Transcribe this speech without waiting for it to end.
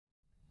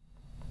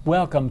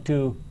Welcome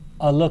to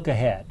A Look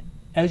Ahead.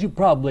 As you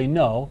probably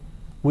know,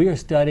 we are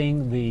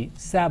studying the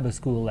Sabbath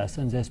school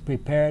lessons as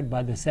prepared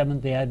by the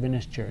Seventh-day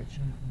Adventist Church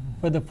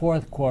for the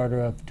fourth quarter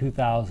of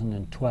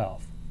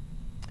 2012.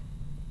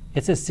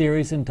 It's a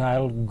series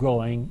entitled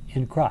Growing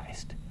in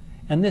Christ.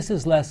 And this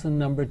is lesson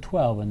number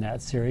 12 in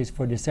that series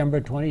for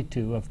December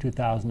 22 of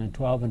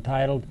 2012,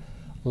 entitled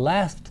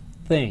Last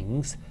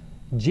Things,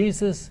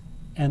 Jesus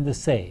and the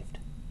Saved.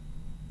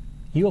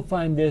 You'll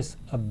find this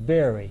a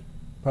very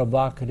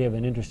provocative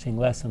and interesting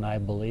lesson, I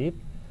believe.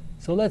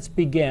 So let's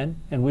begin,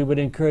 and we would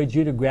encourage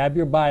you to grab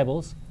your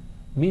Bibles.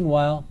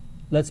 Meanwhile,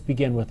 let's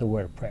begin with a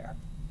word of prayer.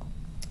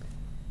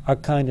 Our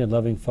kind and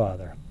loving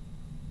Father,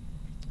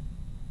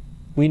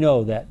 we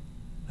know that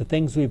the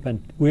things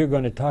we're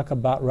going to talk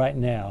about right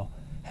now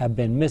have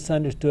been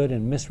misunderstood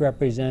and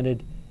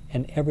misrepresented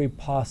in every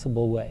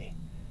possible way.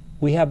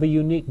 We have a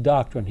unique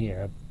doctrine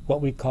here,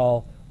 what we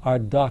call our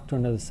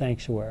doctrine of the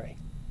sanctuary.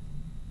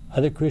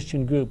 Other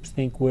Christian groups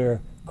think we're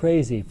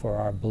crazy for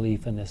our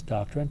belief in this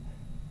doctrine.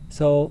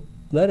 So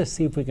let us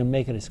see if we can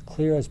make it as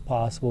clear as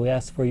possible. We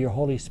ask for your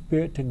Holy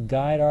Spirit to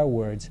guide our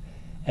words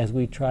as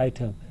we try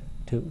to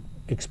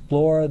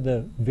explore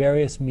the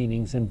various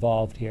meanings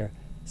involved here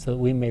so that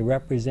we may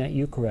represent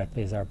you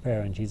correctly, as our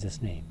prayer in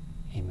Jesus' name.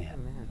 Amen.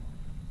 Amen.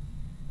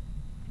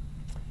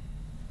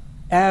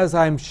 As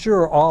I'm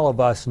sure all of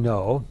us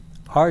know,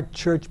 our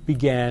church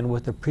began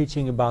with the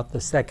preaching about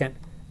the second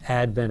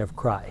advent of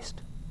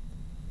Christ.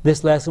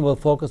 This lesson will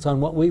focus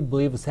on what we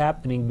believe is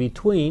happening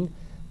between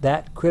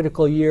that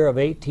critical year of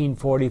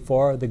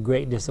 1844, the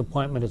Great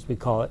Disappointment as we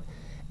call it,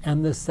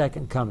 and the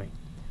second coming.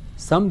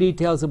 Some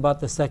details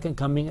about the second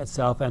coming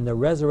itself and the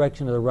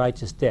resurrection of the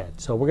righteous dead.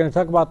 So we're going to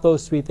talk about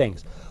those three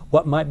things.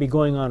 What might be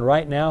going on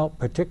right now,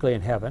 particularly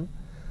in heaven.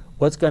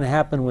 What's going to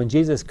happen when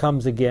Jesus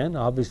comes again.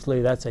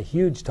 Obviously that's a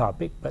huge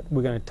topic, but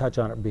we're going to touch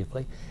on it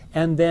briefly.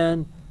 And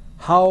then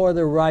how are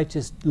the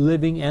righteous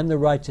living and the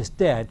righteous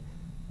dead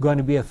going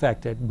to be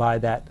affected by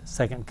that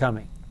second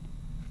coming.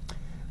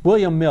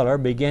 William Miller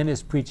began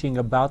his preaching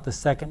about the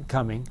second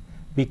coming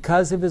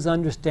because of his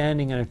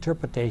understanding and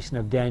interpretation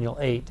of Daniel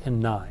 8 and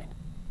 9.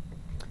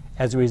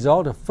 As a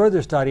result of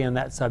further study on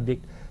that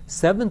subject,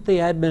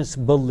 Seventh-day Adventists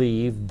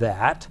believe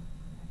that,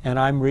 and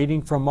I'm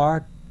reading from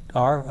our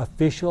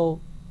official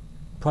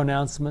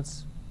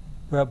pronouncements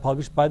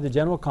published by the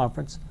General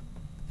Conference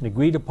and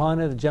agreed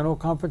upon at a General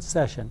Conference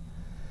session,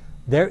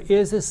 there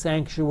is a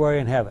sanctuary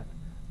in heaven,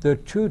 the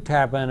true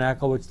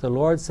tabernacle which the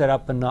Lord set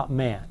up and not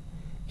man.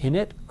 In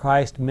it,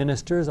 Christ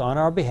ministers on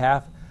our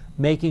behalf,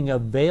 making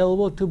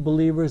available to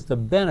believers the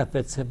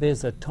benefits of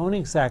his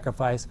atoning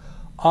sacrifice,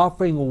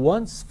 offered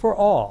once for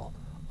all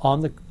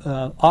on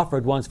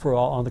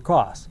the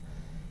cross.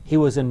 He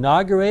was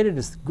inaugurated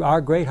as our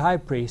great high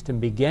priest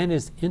and began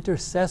his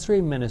intercessory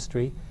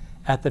ministry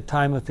at the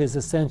time of his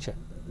ascension.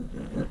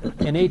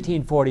 In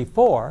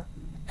 1844,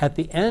 at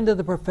the end of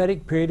the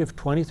prophetic period of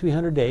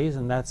 2,300 days,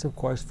 and that's of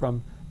course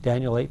from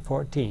Daniel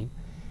 8:14,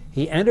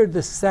 he entered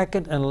the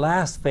second and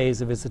last phase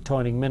of his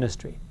atoning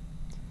ministry.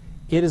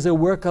 It is a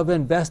work of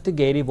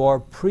investigative or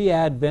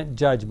pre-advent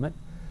judgment,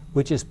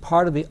 which is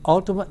part of the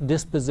ultimate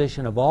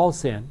disposition of all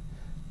sin,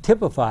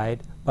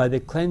 typified by the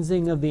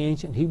cleansing of the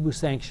ancient Hebrew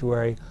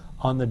sanctuary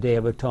on the Day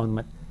of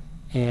Atonement.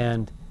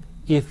 And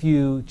if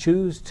you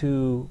choose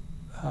to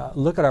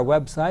look at our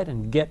website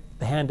and get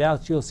the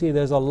handouts, you'll see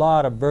there's a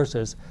lot of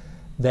verses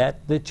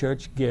that the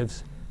church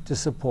gives to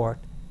support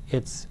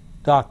its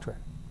doctrine.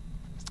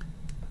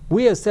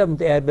 We as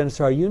Seventh-day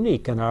Adventists are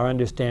unique in our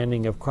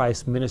understanding of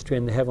Christ's ministry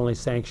in the heavenly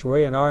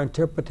sanctuary and our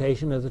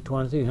interpretation of the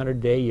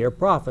 2300-day-year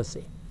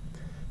prophecy.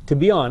 To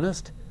be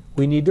honest,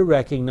 we need to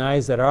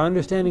recognize that our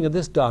understanding of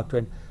this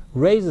doctrine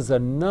raises a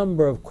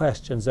number of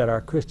questions that our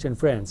Christian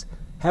friends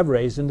have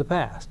raised in the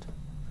past.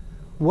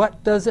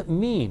 What does it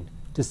mean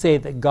to say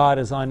that God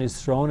is on his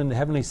throne in the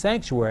heavenly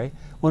sanctuary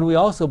when we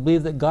also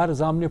believe that God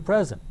is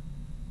omnipresent?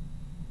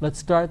 Let's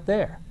start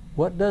there.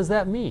 What does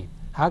that mean?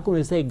 How can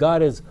we say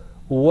God is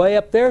way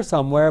up there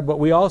somewhere, but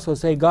we also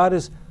say God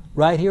is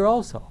right here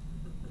also?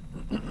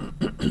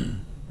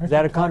 Is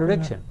that a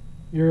contradiction?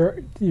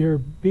 You're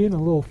being a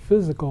little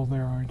physical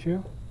there, aren't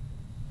you?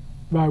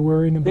 By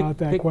worrying about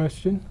that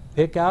question?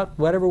 Pick out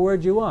whatever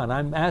word you want.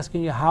 I'm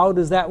asking you, how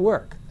does that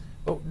work?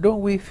 Oh, don't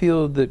we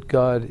feel that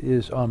God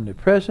is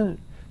omnipresent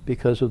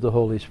because of the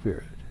Holy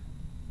Spirit?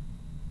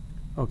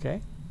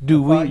 Okay.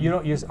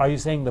 Are you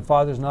saying the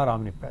Father's not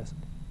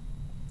omnipresent?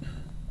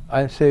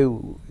 I say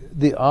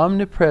the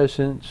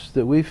omnipresence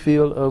that we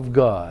feel of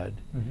God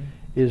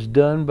is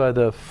done by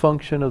the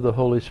function of the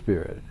Holy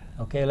Spirit.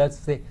 Okay, let's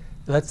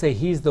say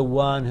he's the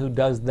one who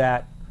does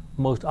that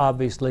most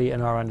obviously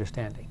in our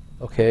understanding.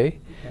 Okay.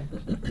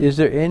 Is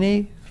there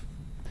any...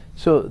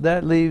 So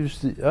that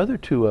leaves the other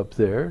two up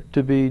there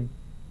to be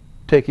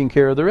taking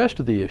care of the rest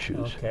of the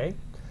issues. Okay.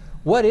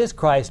 What is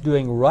Christ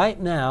doing right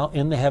now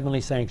in the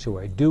heavenly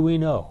sanctuary? Do we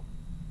know?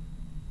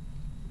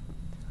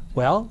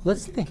 Well,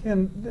 let's think.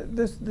 And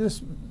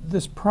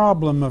this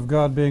problem of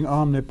God being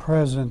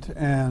omnipresent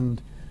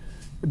and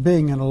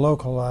being in a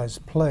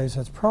localized place,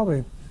 that's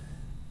probably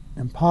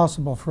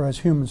impossible for us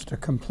humans to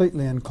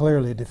completely and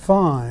clearly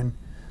define.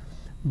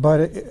 But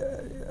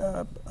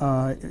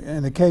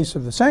in the case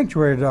of the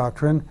sanctuary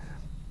doctrine,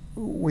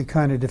 we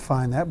kind of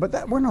define that,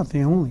 but we're not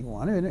the only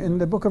one. In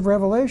the book of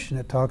Revelation,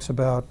 it talks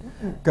about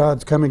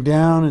God's coming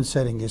down and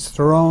setting his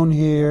throne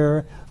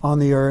here on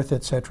the earth,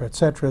 etc.,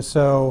 etc.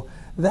 So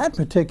that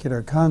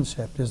particular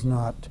concept is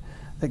not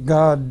that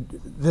God,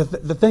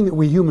 the thing that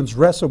we humans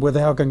wrestle with,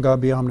 how can God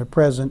be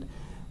omnipresent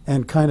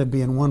and kind of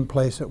be in one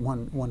place at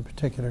one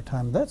particular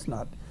time? That's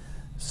not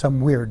some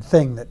weird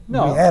thing that we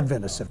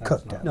Adventists have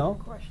cooked up. No,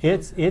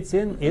 it's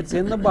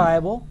in the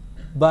Bible,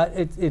 but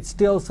it's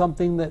still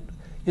something that,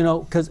 you know,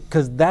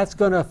 because that's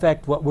going to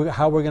affect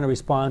how we're going to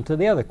respond to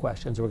the other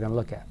questions we're going to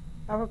look at.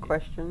 I have a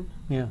question.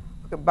 Yeah.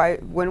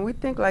 When we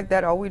think like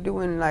that, are we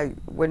doing like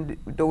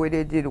the way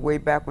they did way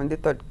back when they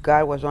thought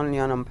God was only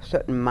on a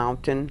certain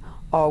mountain?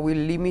 Or are we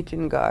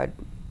limiting God?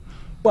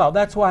 Well,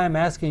 that's why I'm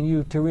asking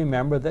you to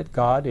remember that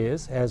God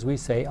is, as we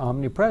say,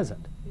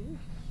 omnipresent.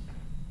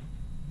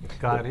 If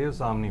God is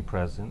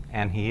omnipresent,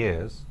 and he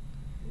is,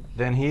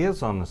 then he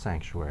is on the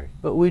sanctuary.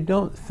 But we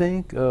don't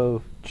think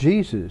of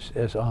Jesus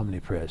as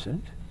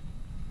omnipresent.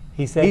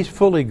 He said, he's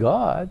fully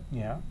God.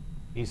 Yeah.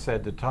 He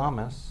said to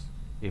Thomas,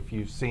 if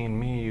you've seen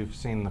me, you've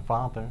seen the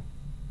Father.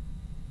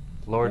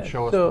 Lord,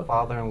 show us the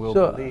Father and we'll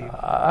believe.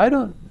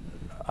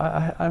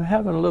 I'm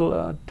having a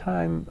little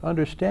time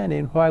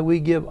understanding why we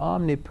give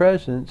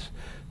omnipresence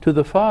to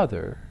the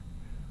Father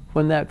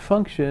when that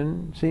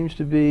function seems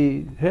to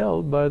be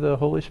held by the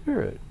Holy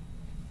Spirit.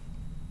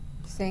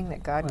 Saying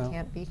that God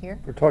can't be here?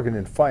 We're talking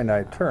in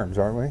finite terms,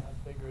 aren't we?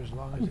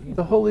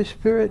 The Holy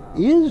Spirit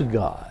is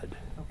God.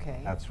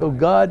 Okay. That's right. So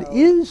God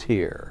is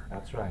here.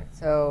 That's right.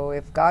 So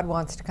if God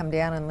wants to come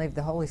down and leave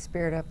the Holy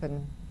Spirit up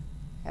in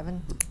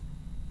heaven?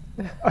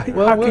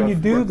 How can you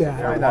do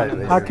that?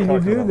 How can you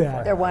do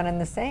that? They're one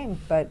and the same,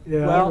 but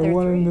yeah, they're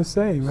one and the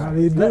same. How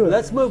do you do it?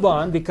 Let's move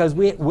on, because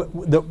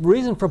the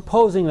reason for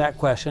posing that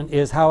question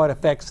is how it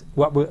affects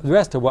the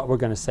rest of what we're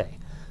going to say.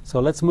 So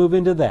let's move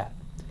into that.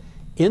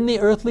 In the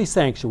earthly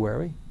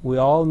sanctuary, we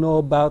all know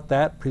about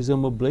that,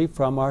 presumably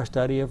from our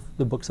study of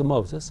the books of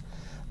Moses.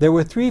 There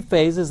were three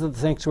phases of the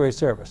sanctuary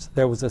service.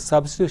 There was a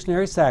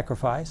substitutionary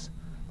sacrifice,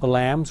 the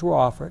lambs were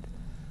offered,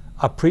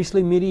 a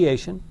priestly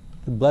mediation,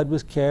 the blood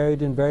was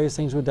carried and various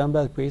things were done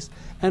by the priest,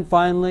 and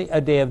finally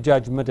a day of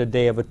judgment, a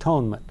day of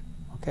atonement.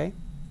 Okay?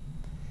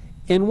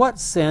 In what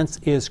sense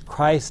is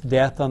Christ's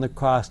death on the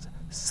cross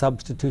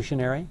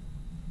substitutionary?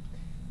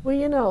 Well,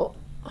 you know,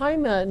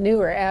 I'm a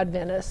newer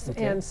Adventist,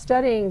 and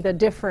studying the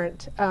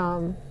different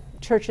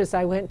churches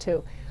I went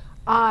to,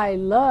 I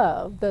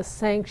love the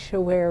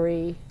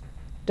sanctuary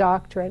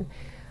doctrine.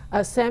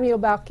 Samuel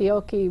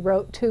Bacchiocchi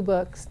wrote 2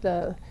 books,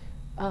 the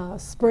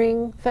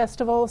spring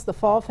festivals, the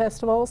fall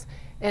festivals,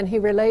 and he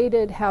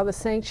related how the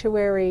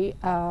sanctuary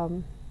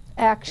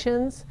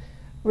actions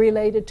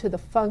related to the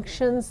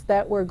functions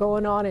that were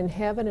going on in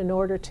heaven in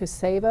order to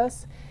save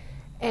us.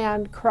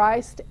 And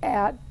Christ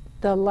at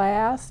the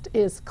last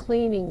is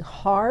cleaning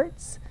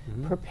hearts,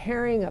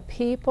 preparing a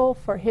people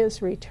for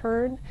his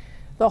return.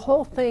 The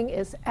whole thing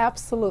is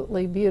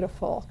absolutely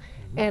beautiful,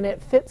 and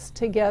it fits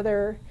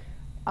together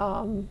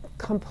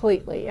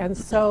completely. And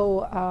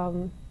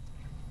so,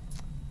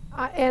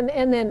 and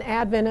then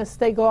Adventists,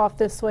 they go off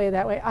this way,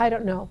 that way, I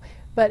don't know.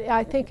 But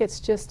I think it's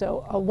just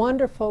a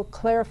wonderful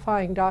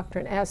clarifying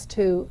doctrine as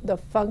to the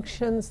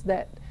functions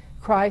that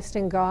Christ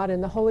and God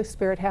and the Holy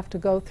Spirit have to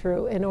go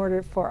through in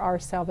order for our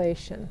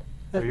salvation.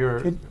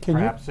 So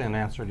perhaps in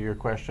answer to your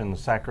question, the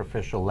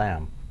sacrificial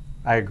lamb.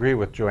 I agree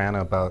with Joanna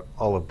about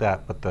all of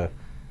that, but the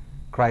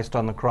Christ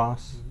on the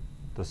cross,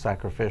 the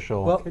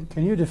sacrificial... Well,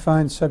 can you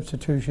define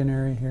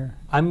substitutionary here?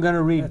 I'm going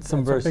to read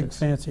some verses. That's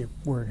a big fancy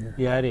word here.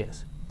 Yeah, it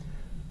is.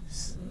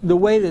 The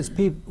way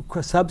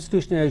that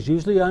substitutionary is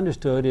usually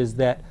understood is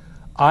that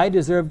I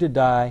deserve to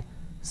die,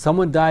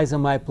 someone dies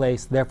in my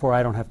place, therefore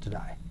I don't have to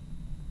die.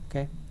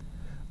 Okay?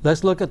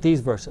 Let's look at these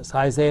verses.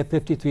 Isaiah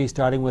 53,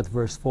 starting with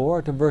verse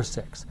 4 to verse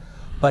 6.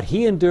 But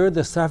he endured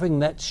the suffering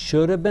that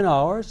should have been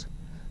ours,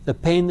 the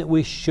pain that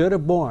we should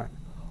have borne,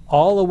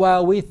 all the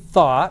while we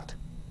thought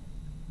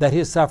that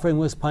his suffering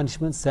was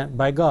punishment sent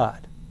by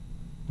God.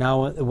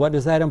 Now, what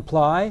does that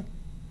imply?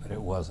 But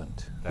it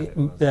wasn't.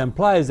 It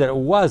implies that it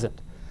wasn't.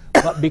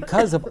 But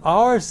because of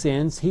our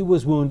sins, he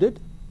was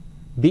wounded,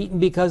 beaten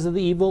because of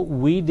the evil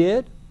we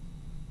did.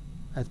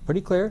 That's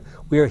pretty clear.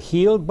 We are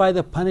healed by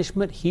the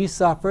punishment he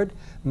suffered,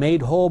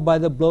 made whole by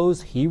the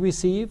blows he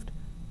received.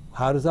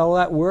 How does all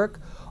that work?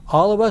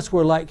 All of us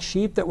were like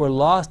sheep that were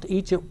lost,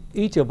 each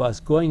of us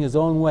going his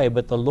own way,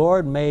 but the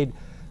Lord made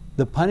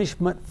the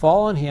punishment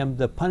fall on him,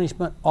 the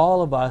punishment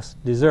all of us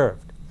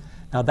deserved.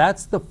 Now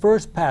that's the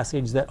first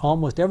passage that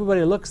almost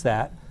everybody looks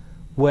at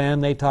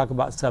when they talk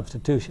about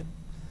substitution.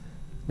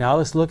 Now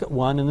let's look at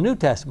one in the New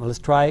Testament. Let's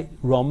try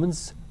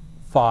Romans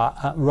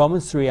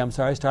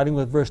 3, starting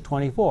with verse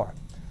 24.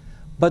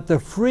 But the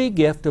free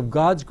gift of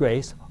God's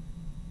grace,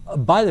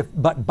 by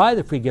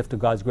the free gift of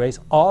God's grace,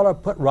 all are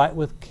put right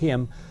with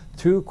him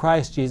through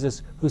Christ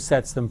Jesus, who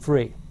sets them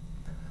free.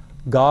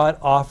 God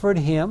offered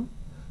him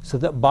so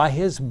that by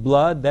his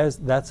blood,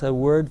 that's a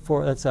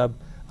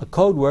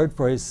code word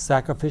for his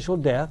sacrificial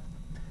death,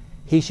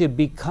 he should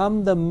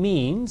become the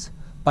means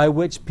by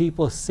which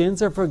people's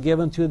sins are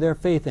forgiven through their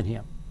faith in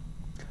him.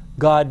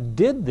 God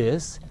did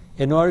this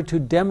in order to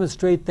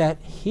demonstrate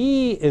that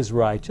he is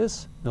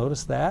righteous.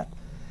 Notice that.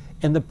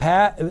 In the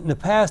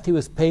past, he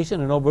was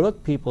patient and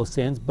overlooked people's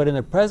sins, but in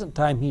the present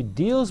time, he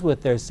deals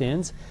with their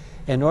sins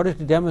in order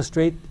to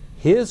demonstrate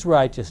his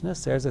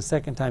righteousness. There's the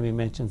second time he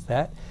mentions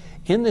that.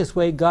 In this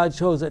way, God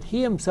shows that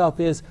he himself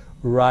is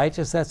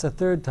righteous. That's the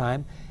third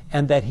time.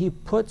 And that he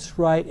puts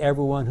right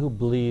everyone who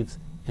believes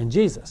in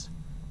Jesus.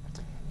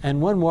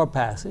 And one more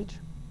passage.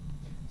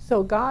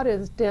 So God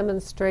is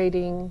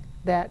demonstrating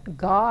that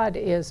God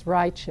is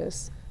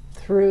righteous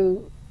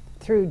through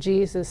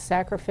Jesus'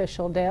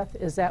 sacrificial death.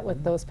 Is that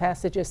what those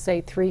passages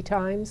say 3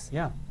 times?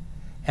 Yeah.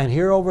 And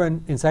here over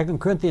in 2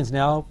 Corinthians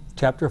now,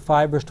 chapter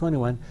 5, verse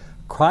 21,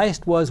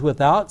 Christ was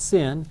without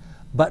sin,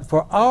 but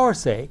for our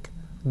sake,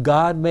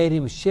 God made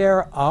him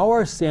share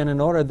our sin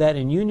in order that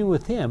in union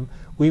with him,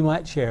 we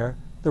might share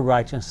the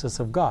righteousness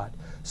of God.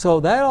 So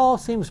that all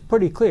seems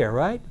pretty clear,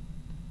 right?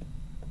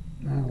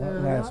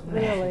 Not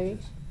really.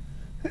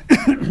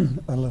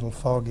 A little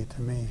foggy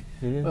to me.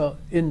 Well,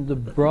 in the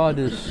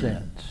broadest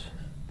sense,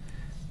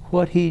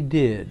 what he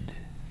did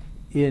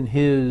in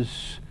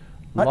his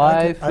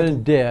life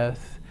and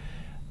death,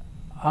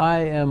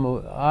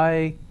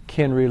 I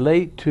can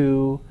relate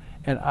to,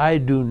 and I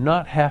do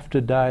not have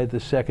to die the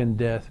second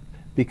death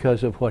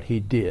because of what he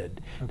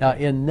did. Okay. Now,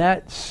 in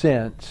that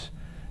sense,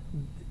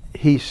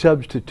 he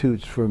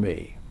substitutes for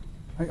me.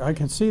 I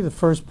can see the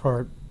first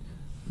part,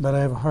 but I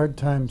have a hard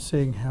time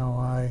seeing how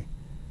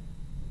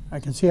I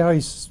can see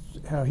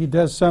how he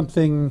does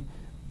something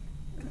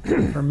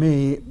for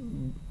me,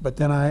 but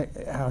then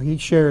how he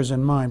shares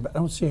in mine, but I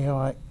don't see how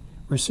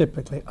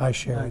I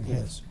share in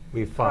his.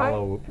 We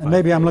follow. And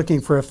maybe I'm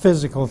looking for a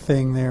physical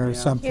thing there or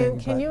something.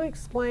 Can you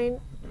explain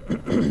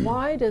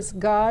why does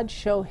God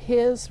show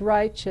his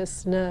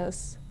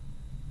righteousness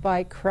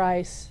by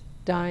Christ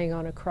dying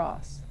on a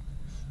cross?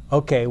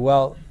 Okay,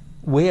 well,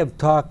 we have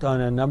talked on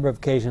a number of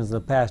occasions in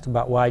the past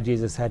about why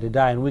Jesus had to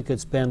die, and we could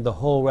spend the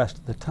whole rest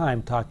of the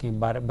time talking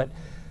about it, but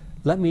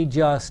let me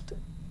just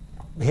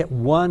hit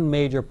one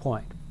major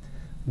point.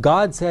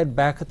 God said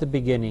back at the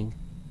beginning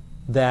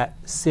that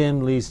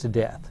sin leads to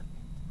death.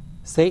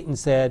 Satan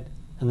said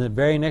in the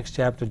very next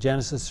chapter,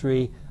 Genesis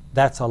 3,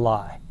 that's a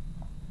lie.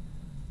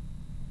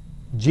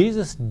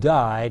 Jesus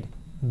died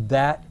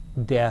that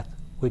death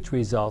which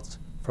results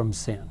from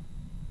sin.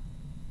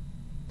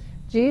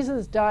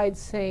 Jesus died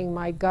saying,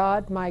 my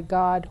God,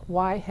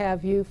 why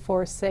have you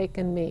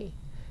forsaken me?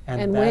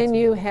 And when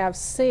you have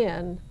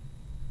sin,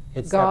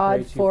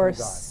 God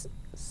forsakes.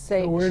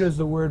 So where does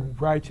the word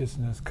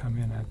righteousness come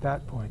in at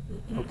that point?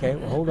 Okay,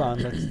 well, hold on.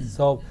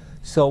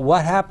 So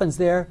what happens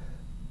there?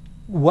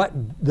 What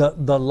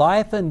the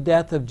life and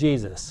death of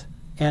Jesus,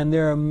 and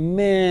there are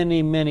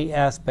many, many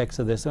aspects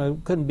of this, and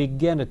I couldn't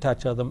begin to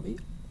touch on them,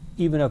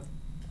 even a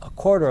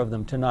quarter of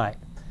them tonight.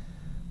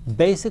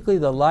 Basically,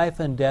 the life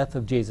and death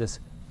of Jesus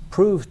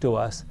proves to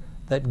us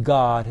that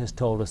God has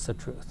told us the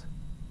truth.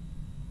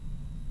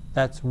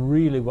 That's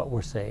really what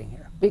we're saying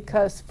here.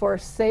 Because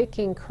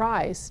forsaking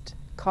Christ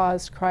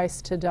caused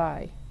Christ to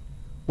die.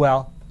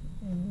 Well,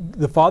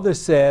 the Father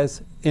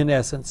says, in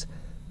essence,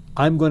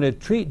 I'm going to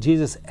treat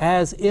Jesus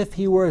as if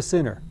he were a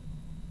sinner.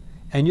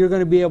 And you're going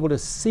to be able to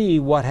see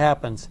what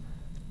happens,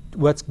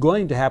 what's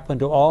going to happen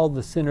to all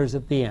the sinners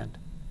at the end.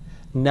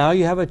 Now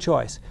you have a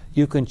choice.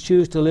 You can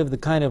choose to live the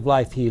kind of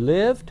life he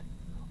lived,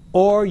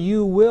 or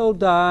you will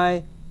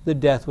die the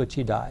death which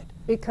he died.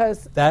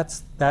 Because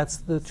that's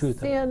the truth.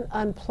 Sin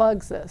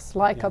unplugs us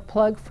like a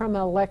plug from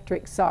an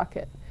electric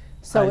socket.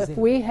 So if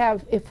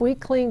we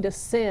cling to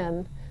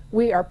sin,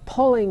 we are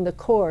pulling the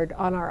cord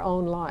on our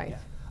own life.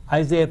 Yeah.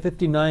 Isaiah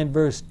 59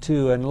 verse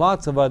 2 and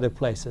lots of other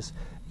places.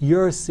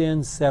 Your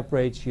sin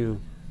separates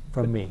you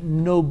from me.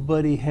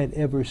 Nobody had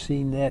ever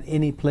seen that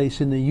any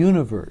place in the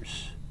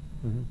universe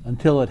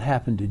until it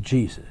happened to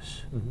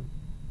Jesus.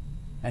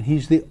 And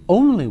he's the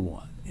only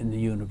one in the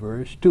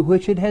universe to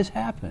which it has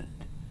happened.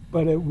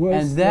 But it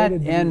was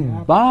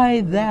and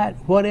by that,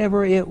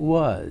 whatever it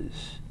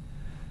was,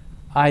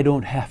 I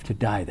don't have to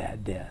die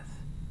that death.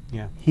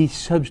 Yeah. He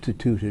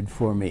substituted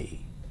for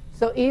me.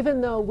 So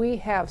even though we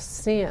have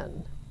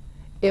sin,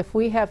 if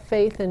we have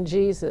faith in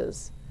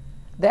Jesus,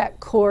 that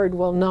cord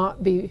will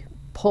not be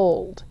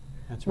pulled.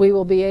 That's right. We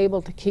will be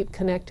able to keep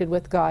connected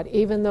with God,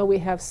 even though we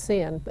have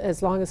sin,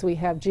 as long as we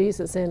have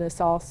Jesus in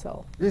us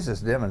also.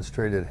 Jesus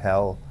demonstrated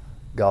how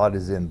God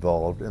is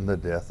involved in the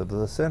death of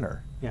the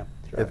sinner. Yeah.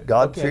 If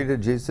God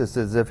treated Jesus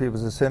as if he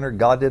was a sinner,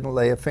 God didn't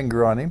lay a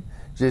finger on him.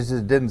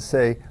 Jesus didn't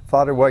say,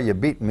 Father, why are you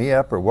beating me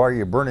up, or why are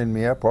you burning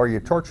me up, or why are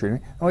you torturing me?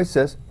 No, he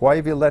says, why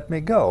have you let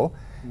me go?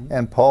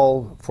 And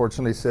Paul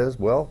fortunately says,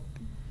 well,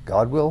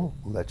 God will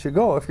let you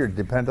go if you're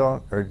bent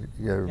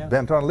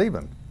on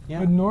leaving. Yeah.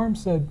 But Norm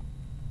said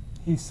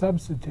he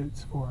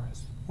substitutes for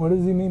us. What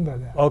does he mean by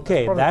that?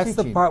 Okay, that's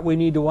the part we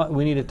need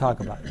to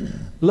talk about.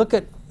 Look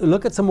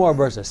at some more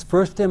verses.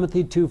 1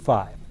 Timothy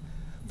 2:5.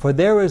 For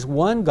there is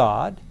one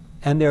God,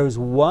 and there is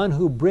one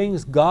who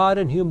brings God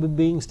and human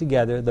beings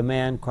together, the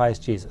man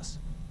Christ Jesus.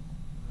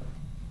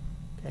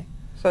 Okay.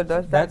 So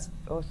does that?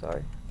 Oh,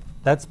 sorry.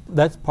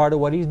 That's part of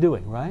what he's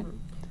doing, right?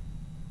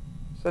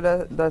 So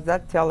does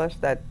that tell us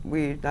that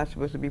we're not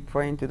supposed to be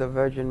praying to the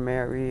Virgin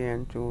Mary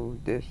and to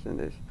this and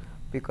this,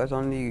 because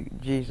only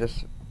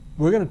Jesus?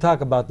 We're going to talk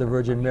about the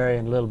Virgin Mary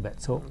in a little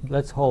bit, so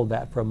let's hold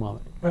that for a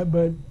moment.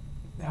 But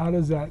how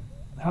does that?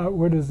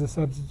 Where does the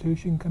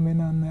substitution come in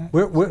on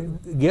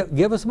that?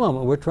 Give us a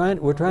moment.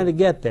 We're trying to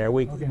get there.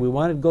 We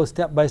want to go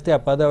step by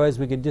step. Otherwise,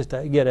 we could just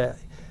get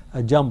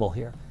a jumble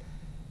here.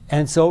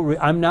 And so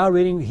I'm now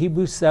reading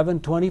Hebrews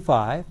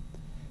 7:25.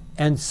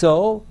 And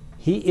so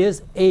he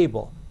is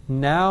able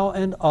now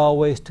and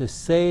always to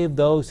save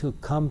those who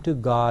come to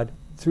God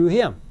through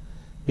him,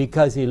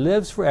 because he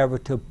lives forever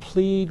to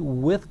plead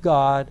with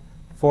God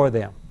for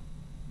them.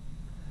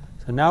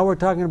 So now we're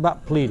talking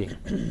about pleading.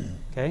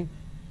 Okay?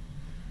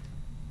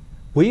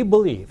 We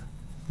believe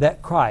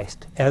that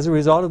Christ, as a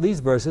result of these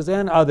verses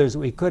and others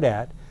we could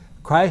add,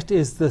 Christ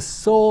is the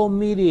sole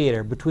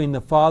mediator between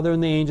the Father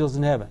and the angels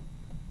in heaven.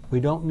 We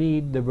don't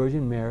need the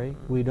Virgin Mary.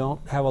 We don't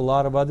have a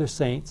lot of other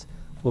saints.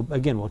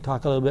 Again, we'll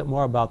talk a little bit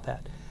more about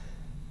that.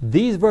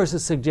 These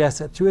verses suggest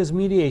that through his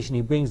mediation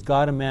he brings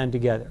God and man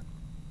together.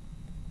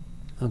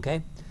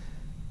 Okay?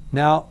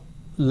 Now,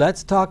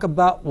 let's talk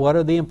about what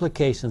are the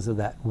implications of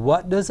that.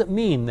 What does it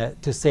mean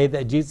to say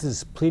that Jesus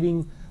is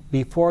pleading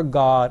before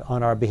God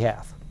on our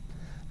behalf?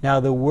 Now,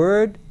 the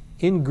word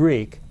in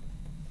Greek,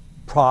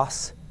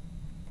 pros,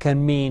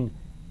 can mean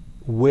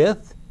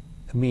with.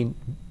 I mean,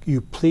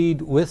 you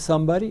plead with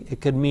somebody.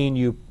 It could mean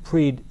you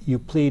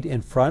plead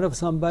in front of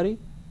somebody,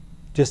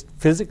 just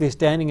physically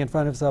standing in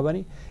front of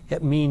somebody.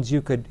 It means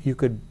they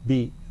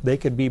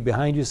could be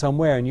behind you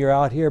somewhere and you're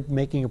out here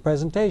making a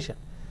presentation.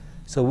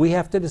 So we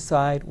have to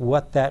decide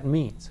what that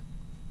means.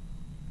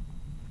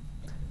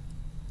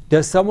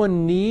 Does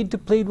someone need to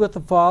plead with the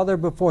Father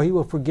before he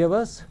will forgive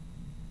us?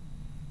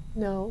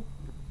 No.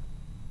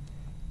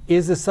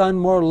 Is the Son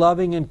more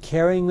loving and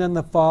caring than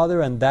the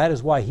Father, and that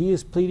is why he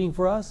is pleading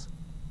for us?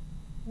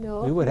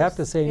 No. We would have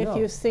to say no. If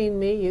you've seen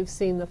me, you've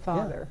seen the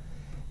Father.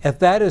 Yeah. If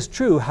that is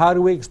true, how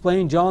do we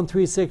explain John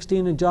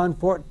 3:16 and John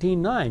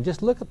 14:9?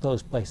 Just look at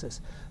those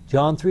places.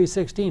 John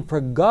 3:16,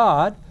 for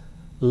God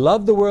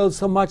loved the world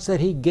so much that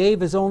he gave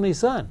his only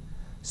Son.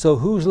 So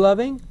who's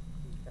loving?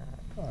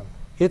 God.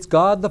 It's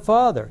God the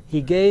Father.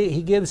 He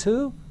gives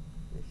who?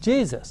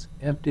 Jesus.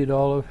 Emptied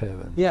all of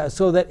heaven. Yeah,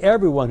 so that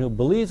everyone who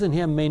believes in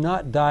him may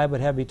not die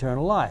but have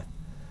eternal life.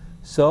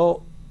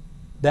 So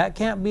that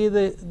can't be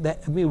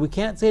we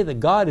can't say that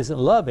God isn't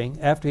loving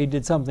after he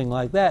did something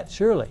like that,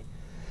 surely.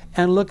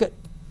 And look at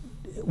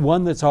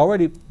one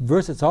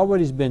verse that's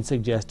already been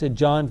suggested,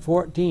 John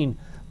 14,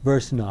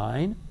 verse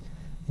 9.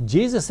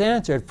 Jesus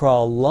answered for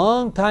a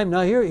long time.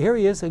 Now here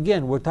he is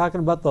again. We're talking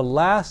about the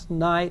last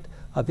night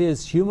of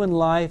his human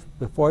life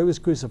before he was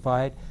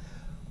crucified.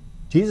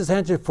 Jesus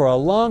answered, for a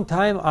long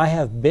time I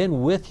have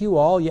been with you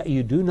all, yet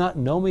you do not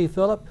know me,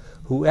 Philip.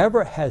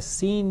 Whoever has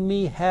seen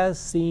me has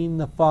seen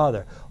the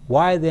Father.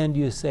 Why then do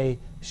you say,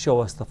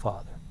 show us the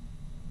Father?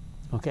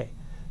 Okay.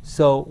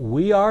 So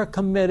we are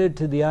committed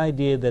to the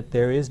idea that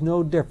there is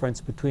no difference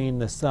between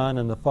the Son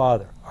and the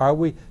Father. Are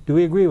we? Do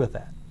we agree with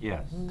that?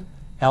 Yes. Mm-hmm.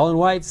 Ellen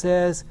White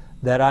says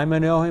that I may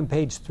know him,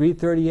 page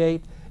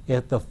 338.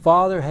 If the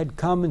Father had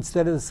come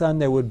instead of the Son,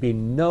 there would be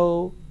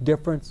no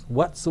difference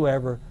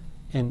whatsoever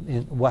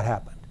in what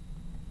happened.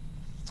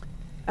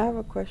 I have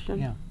a question.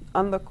 Yeah.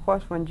 On the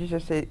cross, when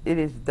Jesus said, it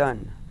is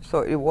done,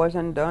 so it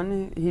wasn't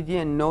done? He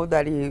didn't know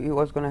that he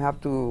was going to have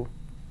to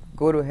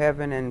go to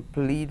heaven and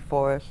plead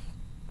for us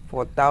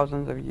for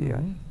thousands of years.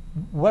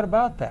 Mm-hmm. What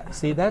about that?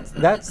 See, that's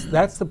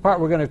the part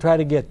we're going to try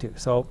to get to.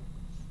 So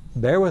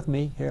bear with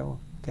me here.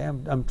 Okay,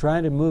 I'm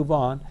trying to move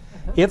on.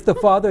 If the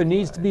Father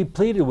needs to be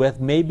pleaded with,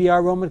 maybe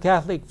our Roman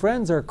Catholic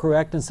friends are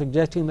correct in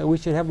suggesting that we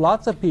should have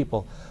lots of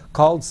people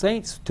called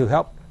saints to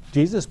help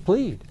Jesus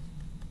plead.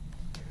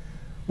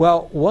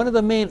 Well, one of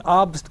the main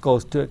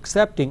obstacles to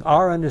accepting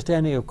our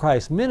understanding of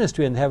Christ's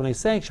ministry in the heavenly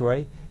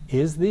sanctuary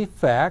is the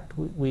fact,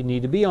 we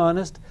need to be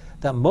honest,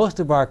 that most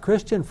of our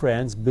Christian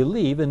friends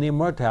believe in the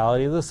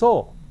immortality of the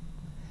soul.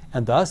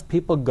 And thus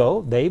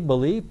they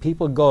believe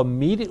people go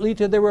immediately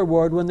to their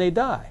reward when they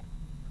die.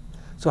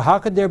 So how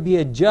could there be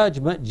a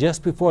judgment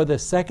just before the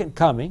second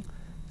coming,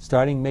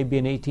 starting maybe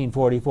in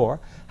 1844?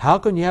 How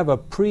can you have a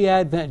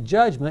pre-Advent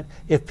judgment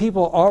if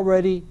people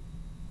already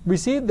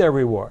received their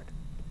reward?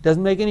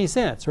 Doesn't make any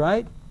sense,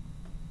 right?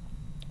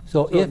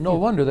 So no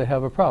wonder they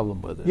have a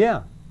problem with it.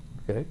 Yeah.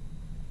 Okay.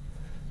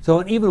 So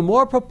an even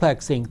more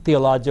perplexing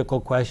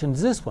theological question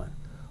is this one.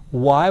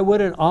 Why would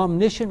an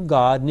omniscient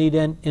God need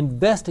an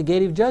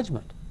investigative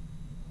judgment?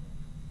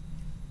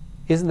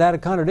 Isn't that a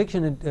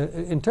contradiction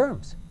in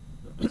terms?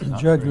 The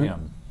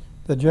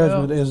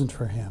judgment isn't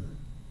for him.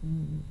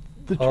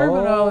 The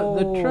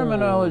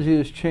terminology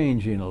is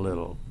changing a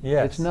little.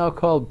 Yes. It's now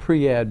called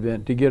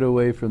pre-Advent to get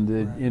away from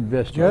the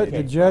investigation.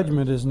 The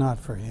judgment is not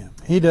for him.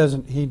 He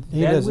doesn't.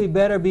 Then we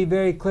better be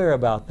very clear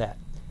about that.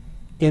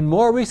 In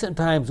more recent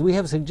times, we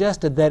have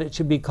suggested that it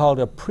should be called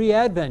a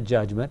pre-Advent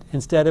judgment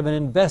instead of an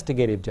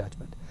investigative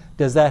judgment.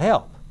 Does that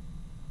help?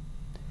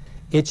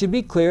 It should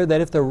be clear that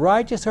if the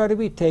righteous are to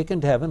be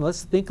taken to heaven,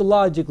 let's think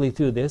logically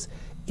through this,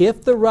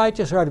 if the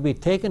righteous are to be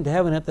taken to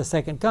heaven at the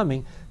second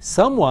coming,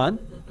 someone,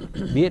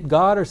 be it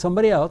God or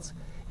somebody else,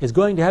 is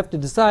going to have to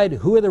decide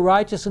who are the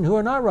righteous and who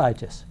are not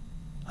righteous.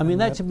 I mean,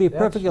 that should be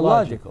perfectly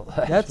logical.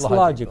 That's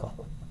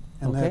logical.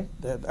 And okay?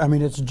 I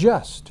mean, it's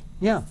just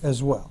Yeah.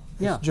 as well.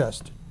 It's Yeah.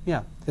 just.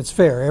 Yeah. It's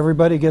fair.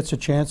 Everybody gets a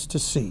chance to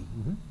see.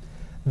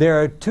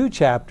 There are 2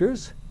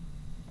 chapters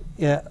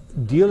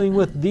dealing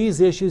with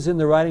these issues in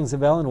the writings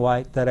of Ellen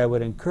White that I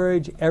would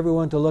encourage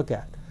everyone to look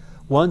at.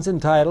 One's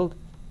entitled,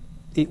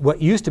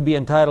 what used to be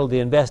entitled The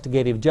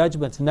Investigative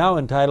Judgments, now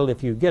entitled,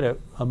 if you get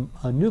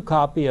a new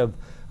copy of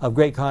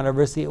Great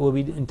Controversy, it will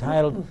be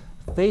entitled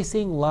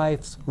Facing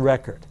Life's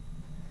Record.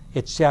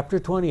 It's chapter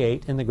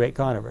 28 in the Great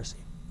Controversy.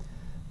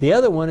 The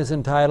other one is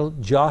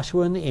entitled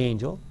Joshua and the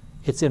Angel.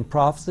 It's in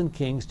Prophets and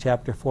Kings,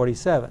 chapter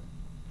 47.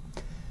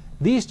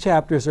 These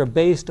chapters are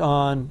based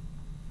on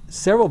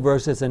several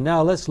verses, and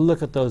now let's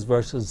look at those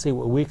verses and see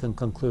what we can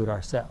conclude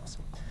ourselves.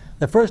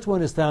 The first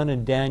one is found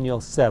in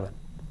Daniel 7,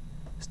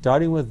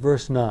 starting with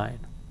verse 9.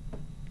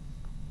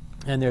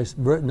 And there's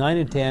 9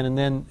 and 10, and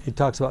then it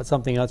talks about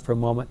something else for a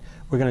moment.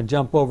 We're going to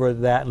jump over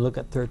that and look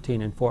at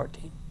 13 and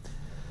 14.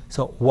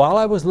 So while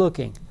I was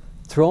looking,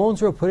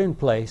 thrones were put in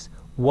place.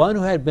 One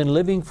who had been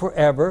living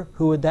forever,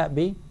 who would that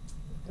be?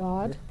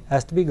 God.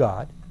 Has to be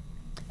God,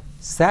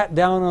 sat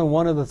down on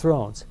one of the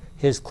thrones.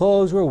 His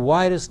clothes were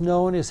white as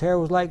snow, and his hair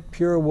was like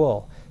pure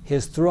wool.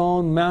 His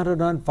throne,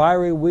 mounted on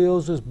fiery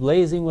wheels, was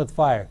blazing with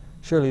fire.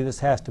 Surely this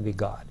has to be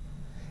God.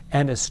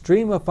 And a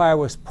stream of fire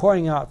was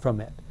pouring out from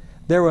it.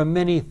 There were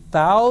many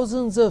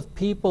thousands of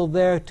people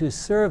there to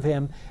serve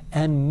him,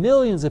 and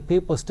millions of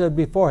people stood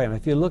before him.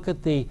 If you look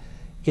at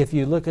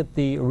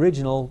the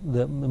original,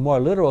 the more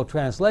literal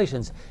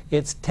translations,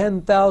 it's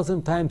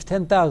 10,000 times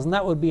 10,000.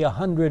 That would be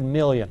 100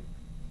 million.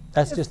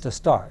 That's just a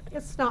start.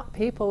 It's not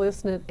people,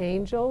 isn't it?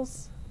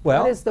 Angels?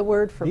 Well, what is the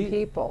word for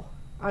people?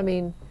 I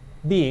mean,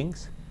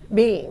 beings.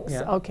 Beings,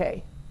 Yeah.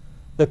 okay.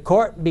 The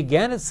court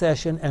began its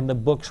session and the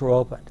books were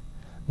opened.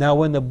 Now,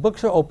 when the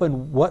books are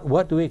opened,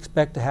 what do we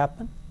expect to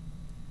happen?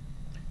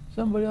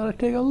 Somebody ought to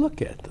take a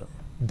look at them.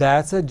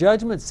 That's a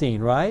judgment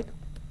scene, right?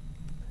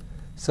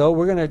 So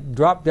we're going to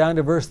drop down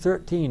to verse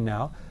 13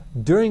 now.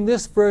 During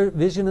this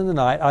vision in the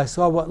night, I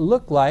saw what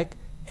looked like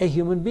a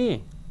human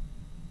being.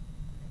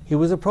 He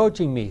was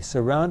approaching me,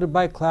 surrounded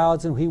by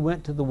clouds, and he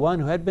went to the one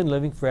who had been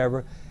living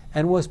forever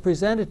and was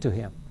presented to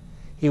him.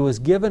 He was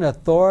given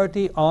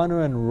authority,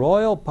 honor, and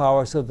royal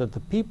power so that the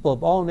people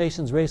of all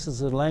nations,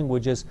 races, and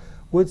languages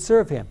would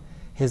serve him.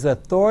 His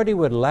authority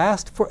would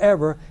last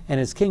forever, and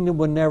his kingdom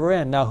would never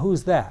end. Now,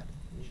 who's that?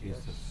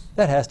 Jesus.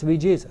 That has to be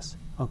Jesus.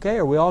 Okay,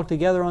 are we all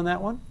together on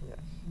that one?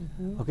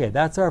 Okay,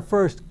 that's our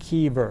first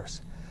key verse.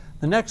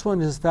 The next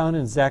one is found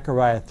in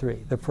Zechariah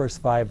 3, the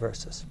first 5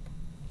 verses.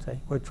 Okay,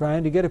 we're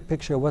trying to get a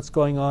picture of what's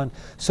going on.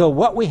 So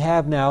what we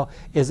have now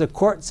is a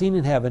court scene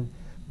in heaven.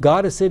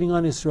 God is sitting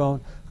on his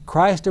throne.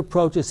 Christ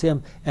approaches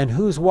him, and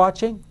who's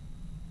watching?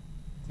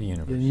 The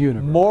universe. The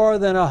universe. More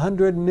than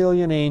 100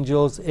 million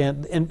angels,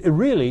 and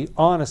really,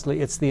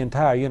 honestly, it's the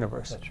entire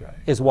universe. That's right.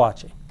 Is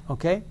watching.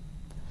 Okay?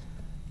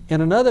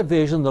 In another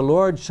vision, the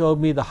Lord showed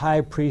me the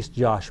high priest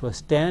Joshua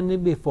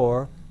standing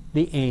before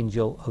the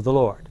angel of the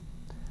Lord.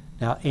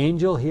 Now,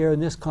 angel here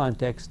in this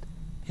context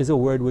is a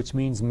word which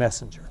means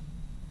messenger.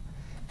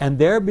 And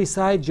there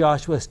beside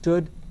Joshua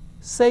stood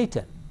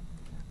Satan,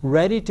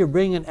 ready to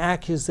bring an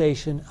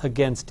accusation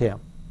against him.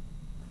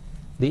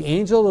 The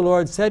angel of the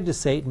Lord said to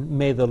Satan,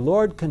 "May the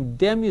Lord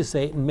condemn you,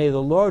 Satan. May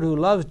the Lord who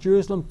loves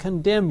Jerusalem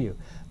condemn you.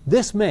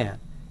 This man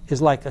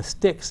is like a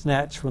stick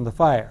snatched from the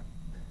fire."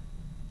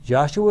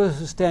 Joshua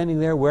was standing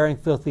there wearing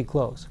filthy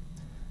clothes.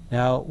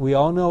 Now, we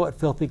all know what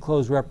filthy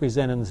clothes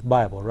represent in this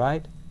Bible,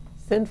 right?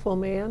 Sinful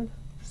man.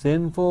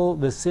 Sinful,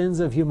 the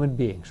sins of human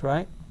beings,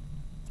 right?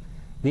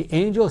 The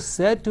angel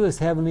said to his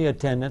heavenly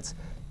attendants,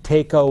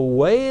 "Take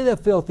away the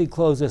filthy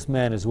clothes this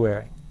man is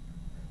wearing."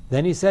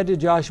 Then he said to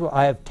Joshua,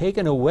 "I have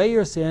taken away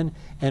your sin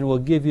and will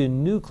give you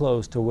new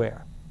clothes to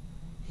wear."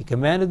 He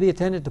commanded the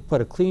attendant to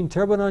put a clean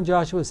turban on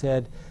Joshua's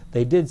head.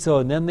 They did so,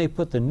 and then they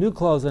put the new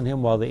clothes on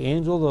him while the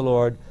angel of the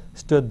Lord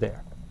stood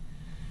there.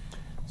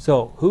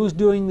 So, who's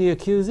doing the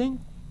accusing?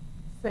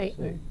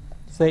 Satan.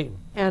 Satan.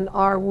 And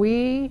are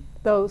we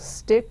those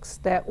sticks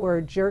that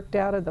were jerked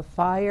out of the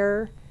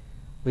fire?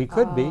 We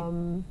could be.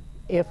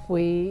 If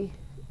we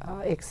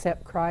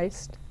accept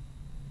Christ?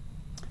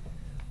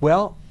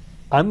 Well,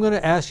 I'm going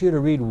to ask you to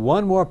read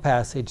one more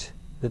passage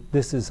that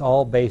this is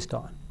all based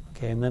on.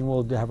 Okay, and then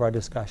we'll have our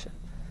discussion.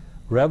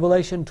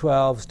 Revelation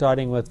 12,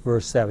 starting with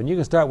verse 7. You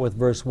can start with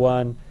verse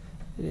 1.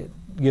 It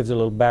gives a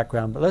little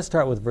background, but let's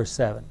start with verse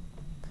 7.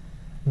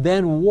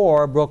 Then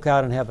war broke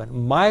out in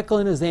heaven. Michael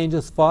and his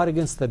angels fought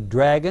against the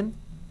dragon.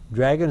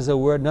 Dragon is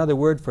another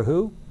word for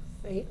who?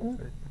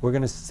 Satan. We're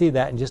going to see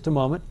that in just a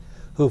moment.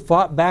 Who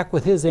fought back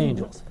with his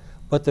angels.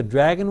 But the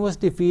dragon was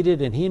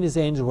defeated, and he and his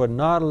angels were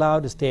not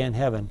allowed to stay in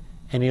heaven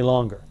any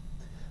longer.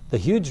 The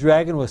huge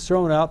dragon was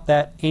thrown out,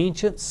 that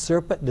ancient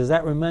serpent. Does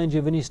that remind you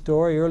of any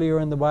story earlier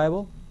in the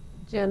Bible?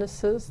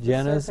 Genesis. The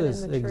Genesis, serpent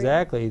in the tree.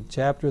 exactly,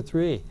 chapter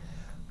 3.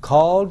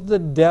 Called the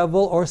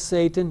devil or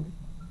Satan.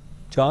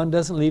 John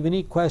doesn't leave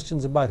any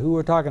questions about who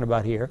we're talking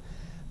about here.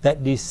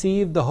 That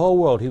deceived the whole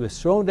world. He was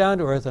thrown down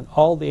to earth and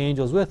all the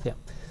angels with him.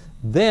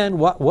 Then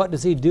what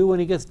does he do when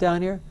he gets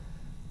down here?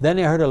 Then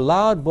I heard a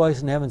loud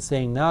voice in heaven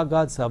saying, now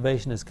God's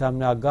salvation has come.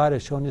 Now God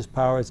has shown his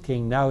power as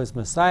king. Now his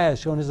Messiah has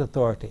shown his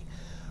authority.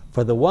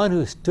 For the one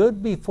who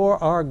stood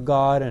before our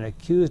God and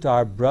accused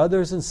our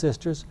brothers and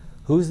sisters.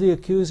 Who's the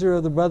accuser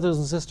of the brothers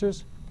and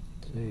sisters?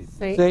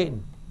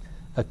 Satan.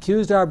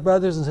 Accused our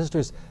brothers and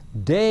sisters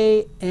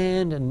day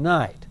and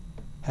night,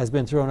 has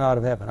been thrown out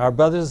of heaven. Our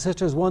brothers and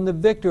sisters won the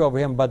victory over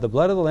him by the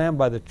blood of the Lamb,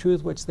 by the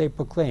truth which they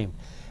proclaimed.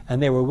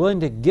 And they were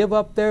willing to give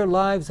up their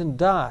lives and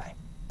die.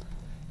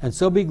 And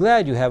so be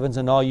glad, you heavens,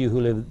 and all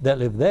you that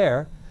live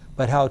there.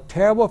 But how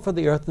terrible for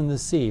the earth and the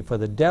sea, for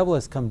the devil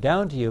has come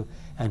down to you,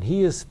 and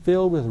he is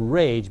filled with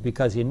rage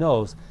because he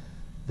knows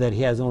that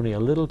he has only a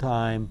little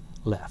time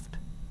left.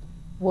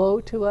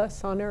 Woe to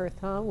us on earth,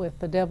 huh, with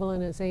the devil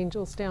and his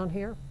angels down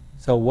here.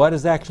 So what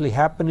is actually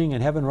happening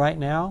in heaven right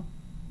now?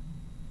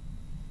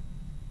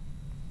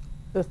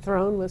 The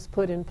throne was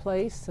put in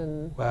place,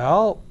 and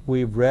well,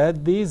 we've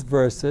read these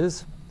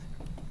verses.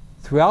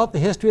 Throughout the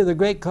history of the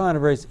great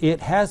controversy, it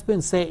has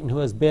been Satan who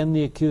has been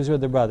the accuser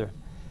of the brethren.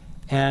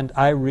 And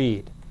I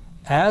read,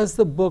 as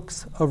the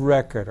books of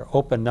record are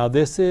open. Now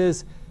this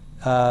is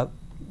Ellen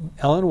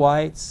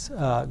White's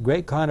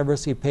Great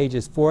Controversy,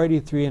 pages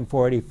 483 and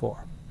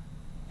 484.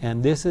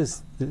 And this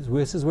is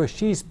where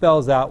she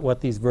spells out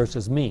what these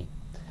verses mean.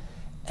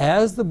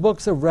 As the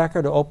books of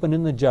record are open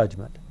in the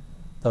judgment,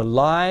 the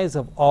lives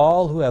of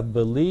all who have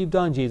believed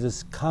on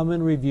Jesus come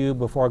in review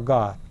before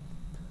God.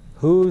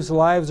 Whose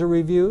lives are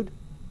reviewed?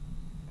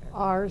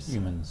 ours.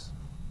 Humans.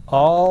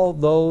 All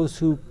those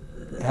who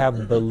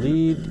have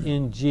believed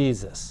in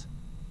Jesus.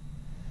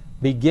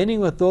 Beginning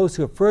with those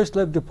who first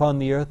lived upon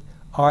the earth,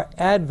 our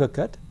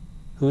advocate.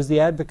 Who's the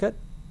advocate?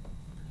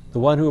 The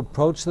one who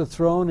approached the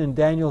throne in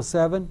Daniel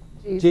 7?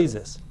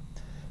 Jesus.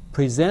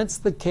 Presents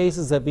the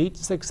cases of each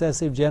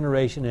successive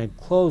generation and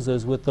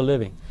closes with the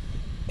living.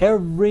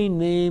 Every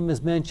name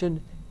is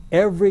mentioned,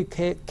 every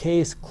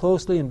case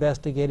closely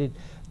investigated.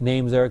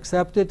 Names are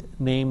accepted,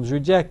 names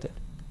rejected.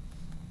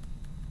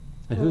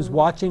 And who's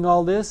watching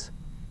all this?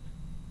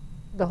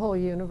 The whole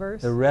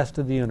universe. The rest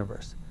of the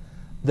universe.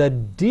 The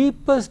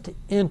deepest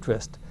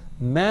interest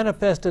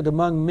manifested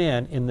among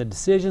men in the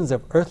decisions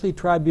of earthly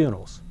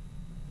tribunals,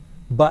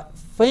 but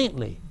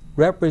faintly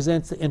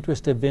represents the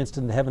interest evinced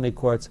in the heavenly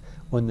courts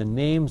when the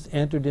names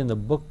entered in the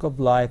book of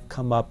life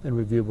come up in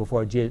review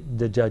before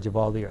the judge of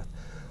all the earth.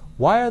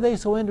 Why are they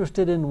so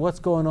interested in what's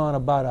going on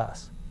about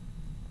us?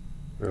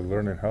 They're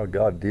learning how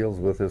God deals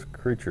with his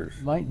creatures.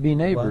 Might be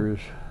neighbors.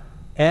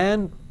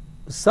 And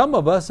some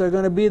of us are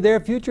going to be their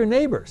future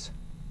neighbors.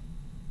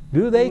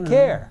 Do they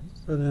care?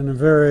 But in a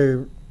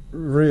very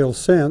real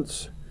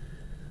sense,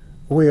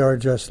 we are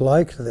just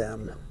like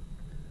them.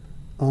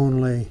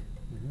 Only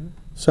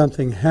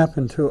something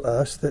happened to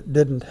us that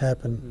didn't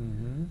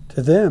happen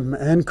to them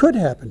and could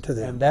happen to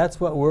them. And that's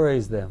what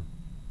worries them.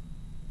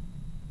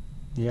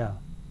 Yeah.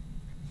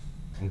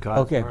 And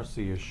God's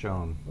mercy is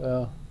shown.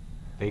 Well,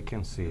 they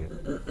can see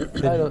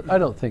it. I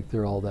don't think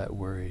they're all that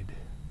worried.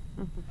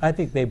 I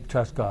think they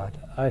trust God.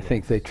 I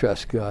think they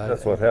trust God.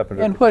 That's what happened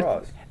at the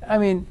cross. I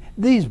mean,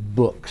 these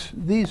books,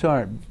 these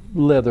aren't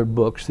leather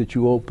books that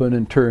you open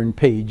and turn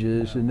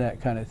pages and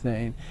that kind of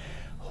thing.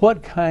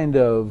 What kind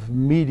of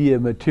media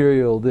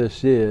material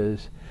this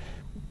is.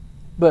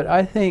 But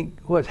I think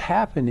what's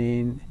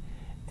happening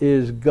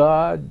is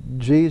God,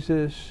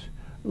 Jesus,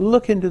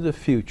 look into the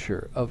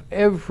future of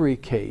every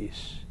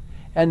case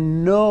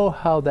and know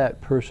how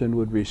that person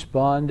would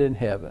respond in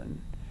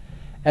heaven.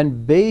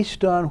 And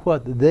based on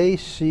what they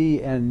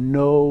see and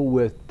know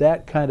with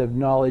that kind of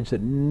knowledge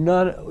that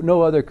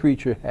no other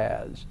creature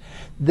has,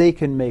 they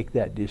can make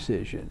that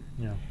decision.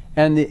 Yeah.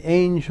 And the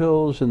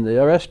angels and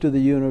the rest of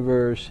the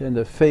universe and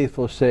the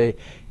faithful say,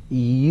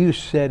 you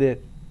said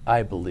it,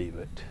 I believe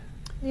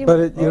it. But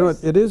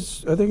it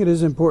is. I think it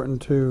is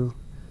important to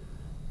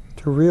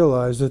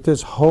realize that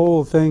this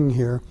whole thing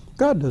here,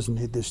 God doesn't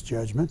need this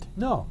judgment.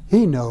 No.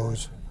 He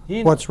knows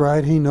what's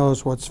right. He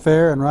knows what's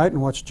fair and right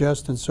and what's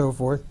just and so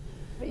forth.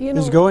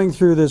 He's going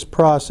through this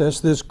process,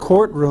 this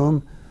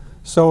courtroom,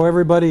 so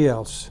everybody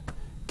else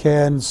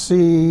can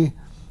see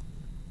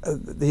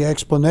the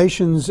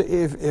explanations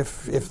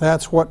if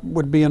that's what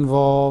would be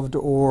involved,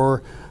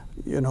 or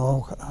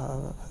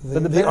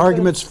the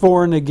arguments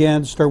for and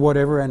against or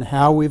whatever, and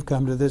how we've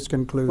come to this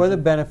conclusion. For the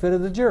benefit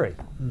of the jury.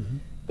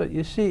 But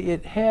you see,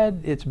 it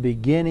had its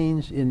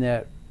beginnings in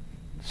that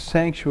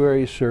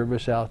sanctuary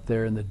service out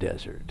there in the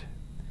desert.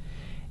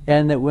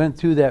 And it went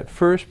through that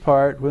first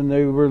part when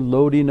they were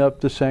loading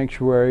up the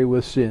sanctuary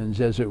with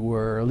sins, as it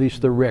were, at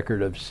least the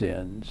record of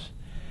sins.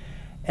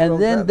 And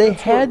then they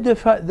had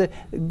to,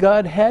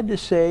 God had to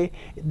say,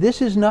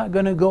 this is not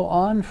going to go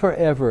on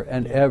forever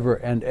and ever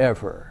and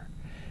ever.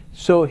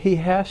 So he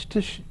has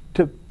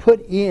to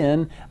put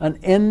in an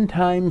end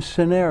time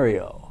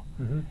scenario.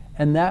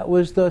 And that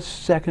was the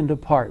second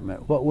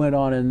apartment. What went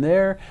on in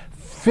there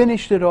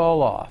finished it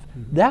all off.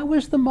 That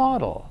was the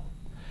model.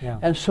 Yeah.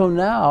 And so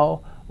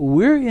now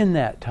we're in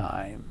that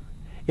time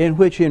in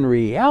which in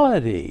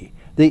reality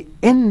the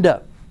end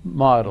up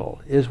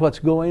model is what's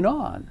going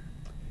on.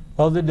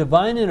 Well, the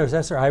divine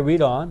intercessor, I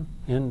read on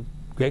in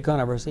Great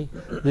Controversy,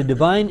 the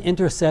divine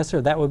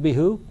intercessor, that would be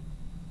who?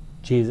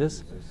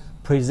 Jesus,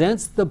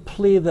 presents the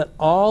plea that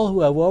all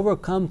who have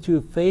overcome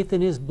through faith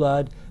in his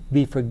blood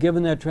be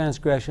forgiven their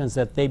transgressions,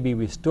 that they be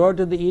restored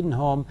to the Eden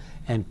home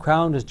and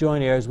crowned as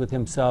joint heirs with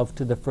himself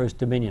to the first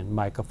dominion,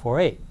 Micah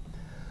 4:8.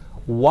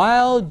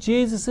 While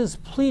Jesus is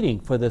pleading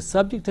for the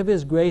subject of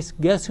his grace,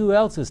 guess who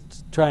else is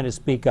trying to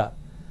speak up?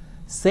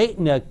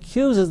 Satan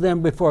accuses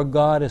them before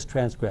God as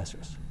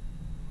transgressors.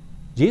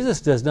 Jesus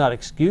does not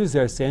excuse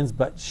their sins,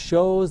 but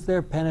shows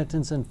their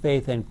penitence and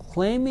faith, and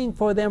claiming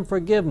for them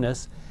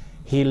forgiveness,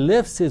 he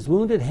lifts his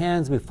wounded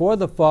hands before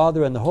the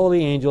Father and the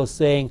holy angels,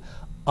 saying,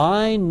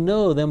 I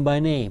know them by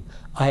name.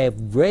 I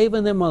have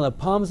graven them on the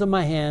palms of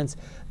my hands.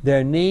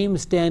 Their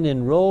names stand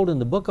enrolled in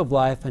the book of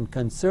life, and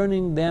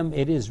concerning them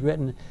it is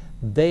written,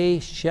 they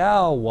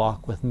shall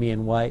walk with me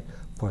in white,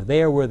 for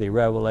they are worthy.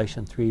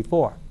 Revelation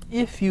 3:4.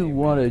 If you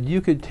wanted,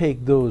 you could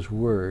take those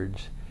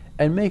words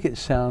and make it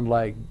sound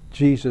like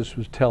Jesus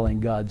was telling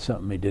God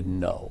something he didn't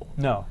know.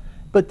 No.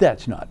 But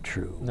that's not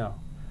true. No.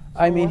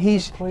 I mean, he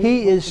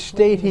is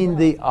stating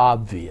the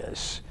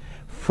obvious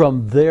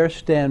from their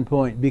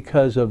standpoint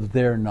because of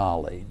their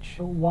knowledge.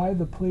 So why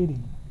the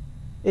pleading?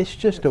 It's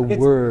just a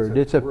word.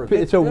 It's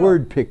a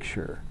word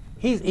picture.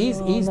 He's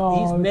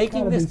No,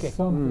 making this case. case.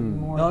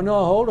 More.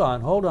 No, hold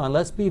on.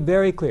 Let's be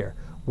very clear.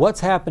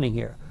 What's happening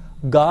here?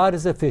 God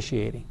is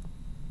officiating.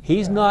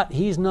 He's not,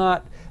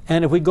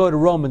 and if we go to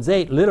Romans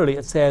 8, literally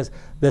it says,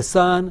 the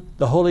Son,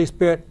 the Holy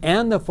Spirit,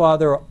 and the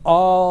Father are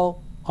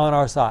all on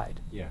our side.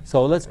 Yeah.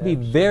 So let's be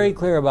very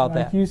clear about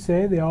Like that. you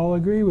say, they all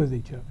agree with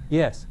each other.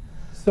 Yes.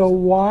 So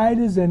why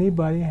does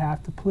anybody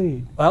have to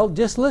plead? Well,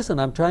 just listen,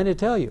 I'm trying to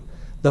tell you.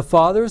 The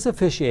Father is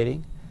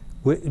officiating.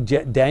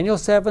 Daniel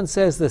 7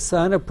 says the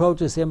Son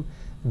approaches him,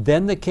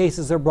 then the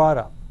cases are brought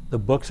up. The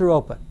books are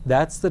open.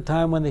 That's the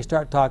time when they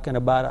start talking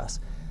about us.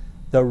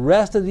 The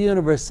rest of the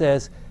universe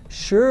says,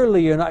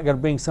 surely you're not going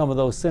to bring some of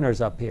those sinners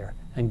up here.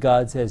 And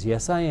God says,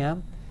 yes, I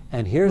am.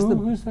 And here's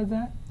Who said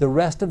that? the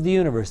rest of the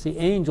universe, the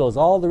angels,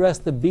 all the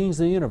rest of the beings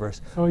in the universe.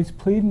 So he's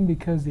pleading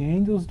because the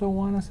angels don't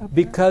want us up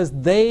Because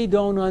they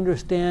don't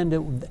understand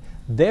it.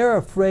 They're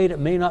afraid it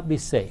may not be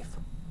safe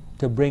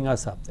to bring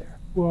us up there. there?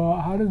 Well,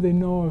 how do they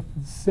know if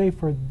it's safe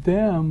for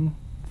them,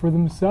 for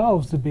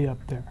themselves to be up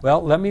there?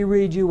 Well, let me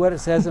read you what it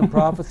says in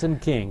Prophets and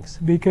Kings.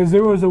 Because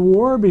there was a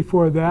war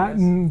before that, Yes.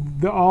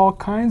 and all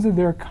kinds of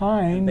their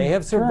kind. They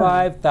have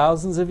survived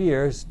thousands of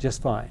years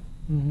just fine.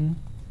 Mm-hmm.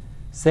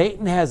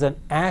 Satan has an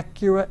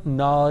accurate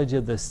knowledge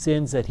of the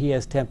sins that he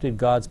has tempted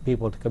God's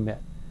people to commit.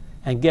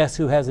 And guess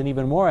who has an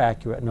even more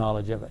accurate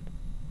knowledge of it?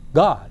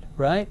 God,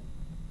 right?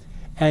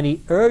 And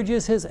he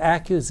urges his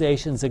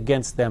accusations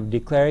against them,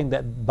 declaring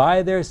that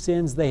by their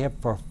sins they have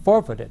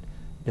forfeited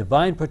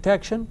divine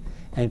protection,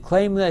 and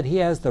claiming that he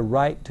has the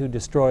right to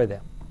destroy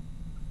them.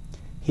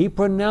 He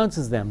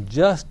pronounces them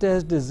just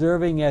as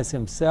deserving as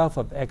himself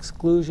of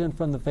exclusion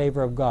from the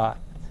favor of God.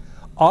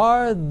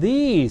 Are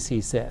these,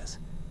 he says,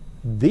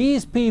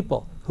 these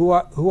people who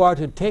are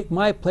to take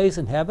my place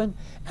in heaven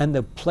and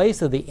the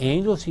place of the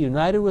angels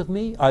united with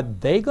me,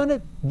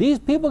 these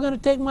people going to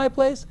take my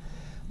place?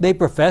 They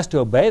profess to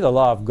obey the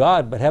law of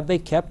God, but have they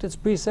kept its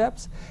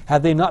precepts?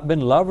 Have they not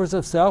been lovers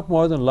of self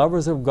more than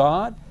lovers of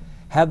God?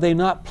 Have they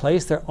not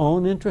placed their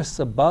own interests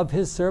above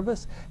his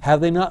service?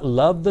 Have they not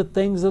loved the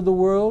things of the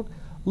world?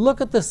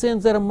 Look at the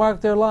sins that have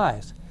marked their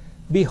lives.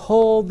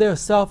 Behold their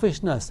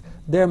selfishness,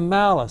 their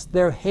malice,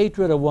 their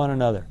hatred of one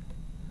another.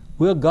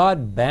 Will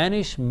God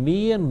banish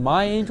me and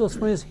my angels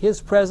from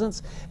his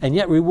presence, and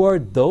yet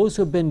reward those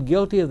who have been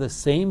guilty of the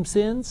same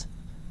sins?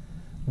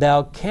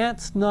 Thou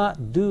canst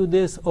not do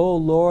this, O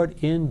Lord,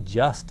 in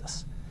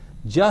justice.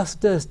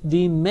 Justice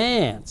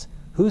demands.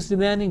 Who's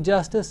demanding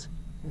justice?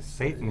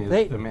 Satan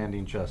is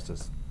demanding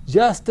justice.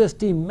 Justice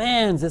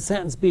demands that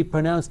sentence be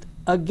pronounced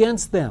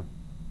against them.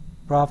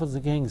 Prophets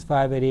and Kings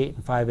 588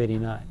 and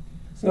 589.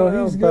 So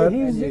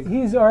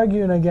he's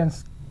arguing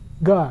against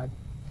God.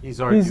 He's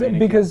arguing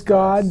because against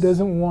God us.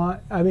 doesn't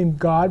want. I mean,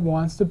 God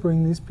wants to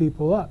bring these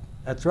people up.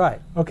 That's right.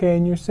 Okay,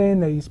 and you're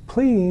saying that he's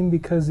pleading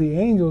because the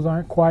angels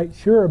aren't quite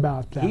sure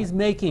about that. He's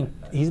making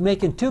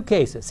two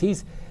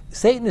cases.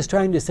 Satan is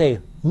trying to say,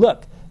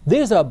 look,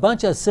 there's a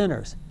bunch of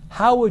sinners.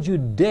 How would you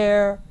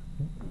dare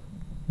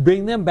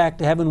bring them back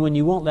to heaven when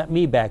you won't let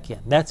me back in?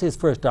 That's his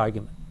first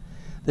argument.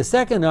 The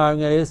second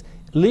argument is,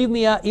 leave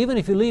me out, even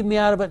if you leave me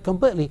out of it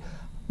completely,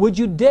 would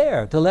you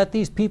dare to let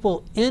these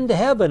people into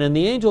heaven? And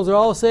the angels are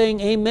all saying,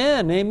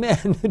 amen,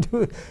 amen.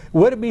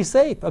 Would it be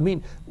safe? I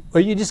mean, are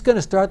you just going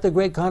to start the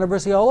great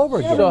controversy all over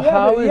again?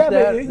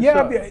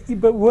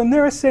 But when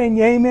they're saying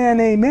amen,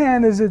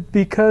 amen, is it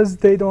because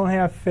they don't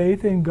have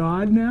faith in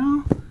God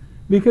now?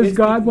 Because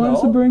God wants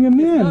to bring them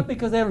It's in. not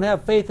because they don't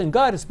have faith in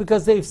God. It's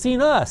because they've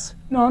seen us.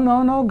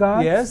 No.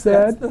 God Yes,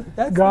 said.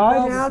 that's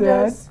God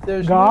the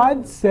said.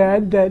 God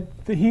said that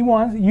He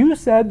wants. You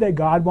said that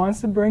God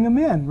wants to bring them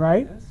in,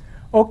 right? Yes.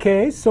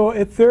 Okay, so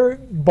if they're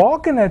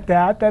balking at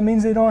that, that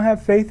means they don't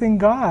have faith in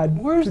God.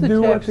 Where's to the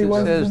do what text He that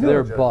wants to says do.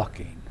 they're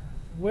balking?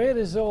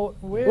 Where's all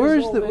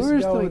Where's the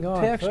this going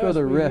on? text or First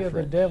the we hear the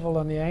reference? devil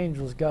and the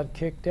angels got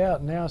kicked out,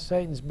 and now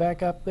Satan's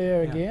back up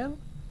there again?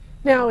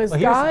 Now, is Well,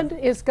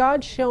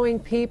 God showing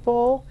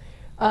people,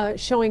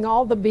 showing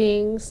all the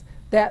beings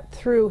that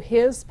through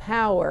His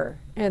power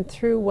and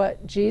through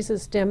what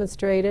Jesus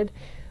demonstrated,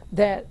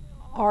 that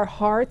our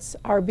hearts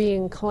are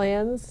being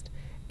cleansed,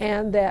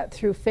 and that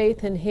through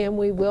faith in Him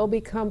we will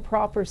become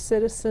proper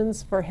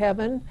citizens for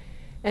heaven?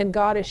 And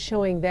God is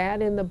showing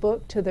that in the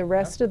book to the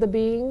rest of the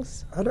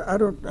beings? I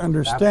don't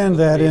understand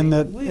that in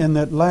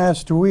that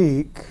last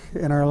week,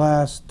 in our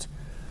last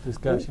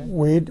Discussion.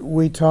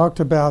 we talked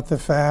about the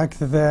fact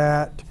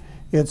that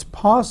it's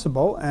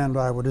possible, and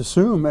I would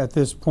assume at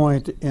this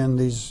point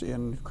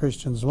in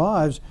Christians'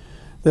 lives,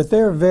 that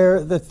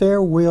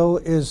their will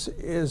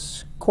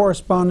is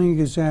corresponding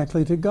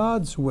exactly to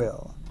God's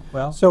will.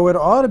 Well, So it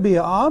ought to be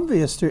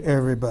obvious to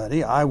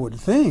everybody, I would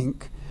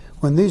think,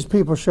 when these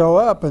people show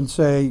up and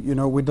say,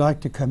 we'd like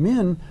to come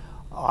in,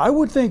 I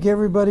would think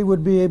everybody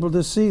would be able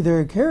to see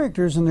their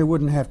characters, and there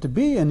wouldn't have to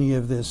be any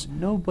of this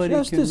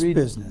justice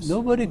business.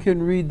 Nobody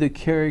can read the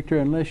character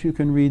unless you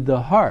can read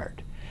the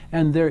heart.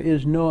 And there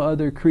is no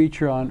other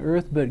creature on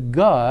earth but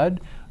God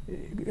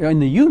in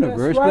the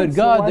universe, That's right, but so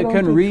God why that don't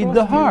can they read trust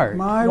the you? heart.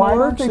 My Why don't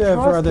works they are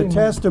trust the him?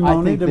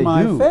 testimony to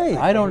my faith.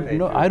 I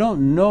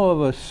don't know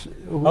of us.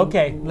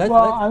 okay.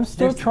 I'm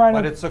still trying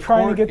But to it's a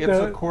get it's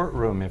a the.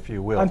 courtroom, if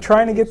you will. I'm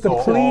trying to get the So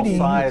all pleading.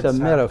 sides It's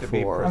a have to be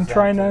metaphor. I'm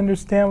trying to presented.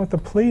 understand what the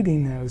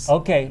pleading is.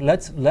 Okay,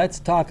 let's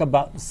talk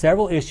about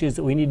several issues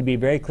that we need to be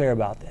very clear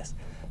about this.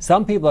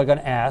 Some people are going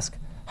to ask,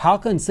 how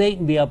can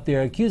Satan be up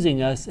there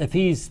accusing us if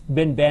he's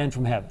been banned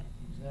from heaven?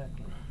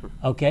 Exactly.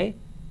 Okay?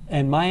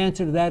 And my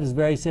answer to that is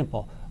very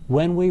simple.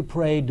 When we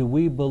pray, do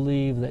we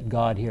believe that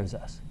God hears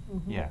us?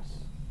 Yes.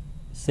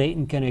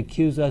 Satan can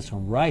accuse us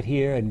from right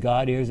here, and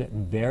God hears it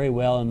very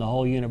well, and the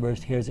whole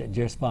universe hears it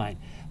just fine.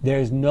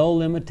 There's no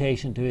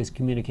limitation to his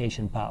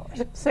communication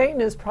powers.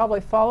 Satan is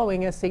probably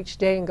following us each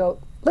day and go,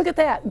 look at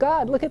that,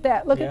 God, look at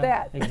that, look at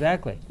that.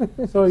 Exactly.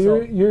 So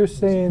you're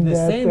saying the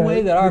that same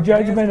way that our the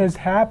judgment prayers- is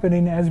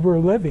happening as we're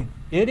living.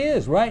 It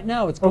is right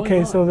now. It's going Okay,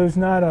 on. so there's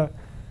not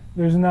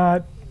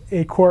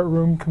a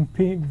courtroom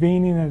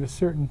convening at a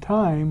certain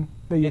time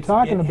that you're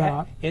talking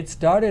about. It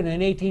started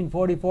in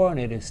 1844, and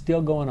it is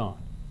still going on.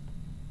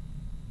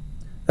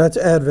 That's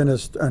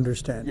Adventist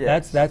understanding.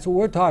 Yes. That's what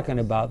we're talking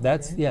about.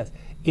 That's yes.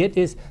 It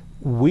is.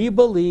 We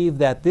believe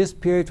that this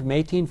period from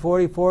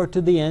 1844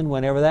 to the end,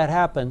 whenever that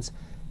happens,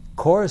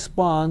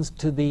 corresponds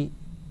to the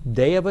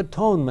Day of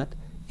Atonement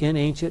in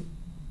ancient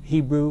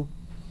Hebrew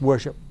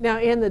worship. Now,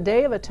 in the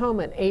Day of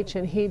Atonement,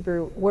 ancient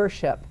Hebrew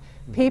worship,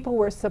 people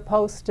were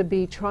supposed to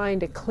be trying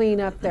to clean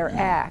up their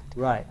act,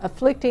 Right.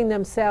 afflicting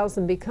themselves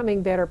and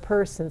becoming better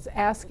persons,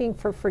 asking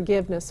for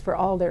forgiveness for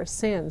all their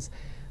sins,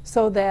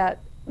 so that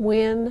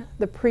when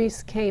the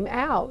priest came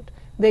out,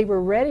 they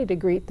were ready to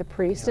greet the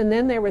priest, and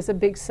then there was a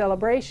big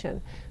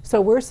celebration.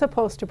 So we're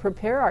supposed to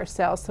prepare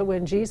ourselves so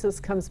when Jesus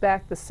comes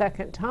back the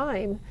second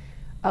time,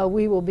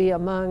 we will be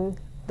among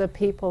the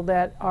people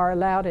that are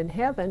allowed in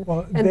heaven,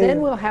 Well, and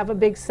then we'll have a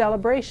big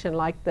celebration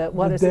like the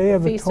Day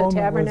of Feast of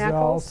Atonement was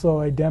Tabernacles. also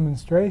a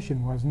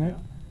demonstration, wasn't it?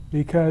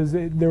 Because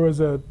there was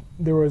a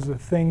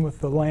thing with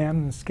the lamb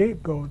and the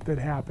scapegoat that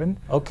happened.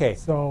 Okay.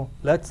 So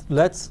Let's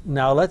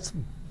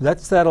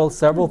settle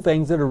several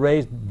things that have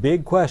raised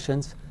big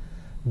questions.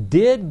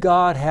 Did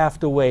God have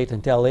to wait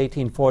until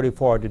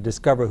 1844 to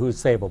discover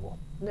who's savable?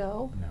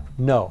 No.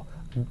 No.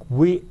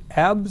 We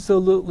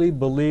absolutely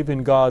believe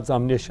in God's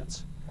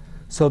omniscience.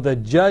 So the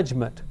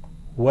judgment,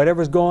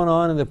 whatever's going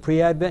on in the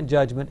pre-Advent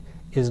judgment,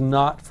 is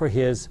not for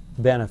his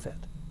benefit.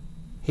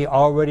 He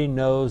already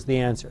knows the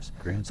answers.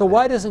 So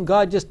why doesn't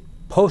God just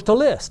post a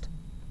list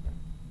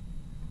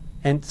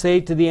and say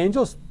to the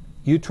angels,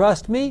 you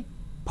trust me?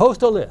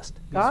 Post a list.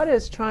 God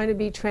is trying to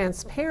be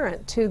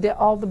transparent to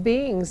all the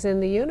beings in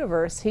the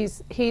universe.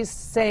 He's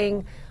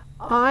saying,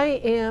 I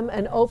am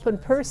an open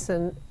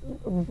person.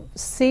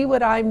 See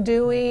what I'm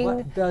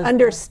doing,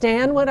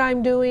 understand what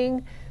I'm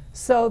doing,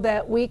 so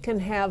that we can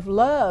have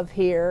love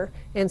here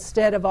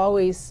instead of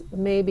always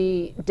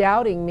maybe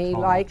doubting me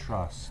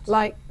Trust.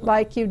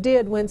 like you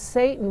did when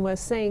Satan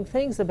was saying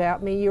things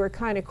about me. You were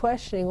kind of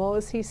questioning, well,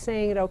 is he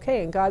saying it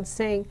okay? And God's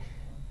saying,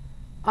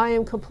 I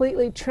am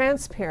completely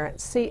transparent.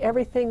 See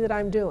everything that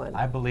I'm doing.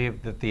 I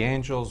believe that the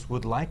angels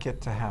would like it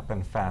to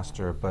happen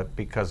faster, but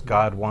because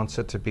God wants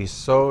it to be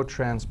so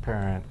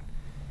transparent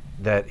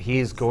that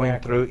He's going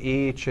through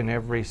each and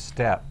every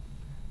step,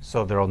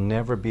 so there'll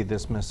never be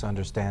this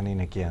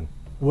misunderstanding again.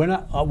 We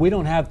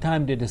don't have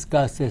time to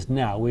discuss this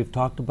now. We've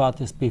talked about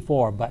this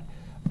before, but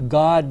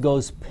God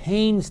goes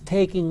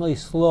painstakingly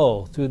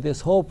slow through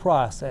this whole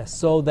process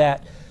so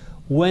that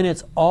when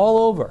it's all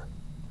over,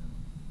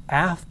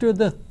 after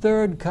the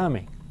third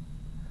coming,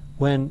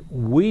 when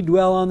we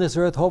dwell on this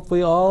earth,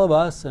 hopefully all of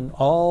us and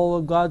all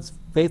of God's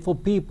faithful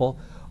people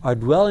are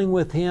dwelling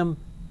with Him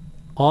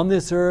on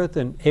this earth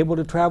and able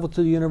to travel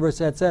to the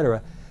universe,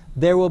 etc.,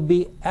 there will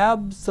be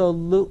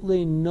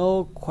absolutely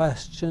no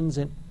questions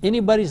in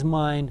anybody's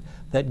mind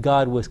that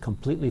God was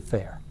completely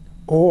fair.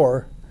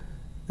 Or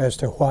as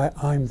to why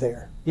I'm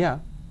there. Yeah.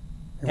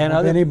 And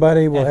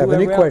anybody will have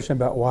any question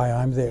about why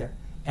I'm there.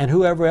 And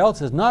whoever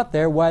else is not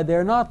there, why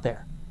they're not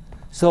there.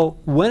 So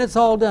when it's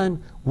all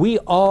done, we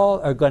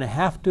all are going to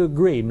have to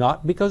agree,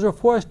 not because we're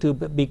forced to,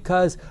 but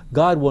because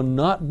God will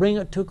not bring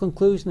it to a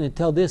conclusion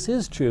until this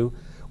is true.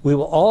 We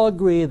will all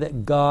agree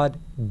that God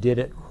did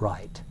it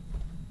right.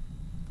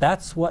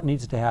 That's what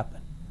needs to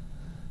happen.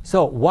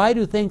 So why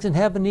do things in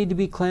heaven need to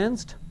be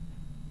cleansed?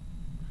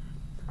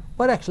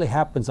 What actually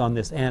happens on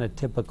this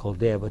anatypical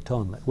Day of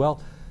Atonement?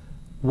 Well,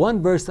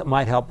 one verse that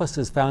might help us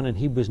is found in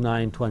Hebrews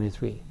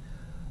 9:23.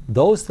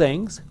 Those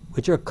things,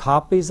 which are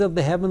copies of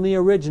the heavenly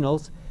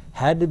originals,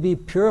 had to be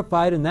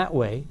purified in that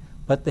way,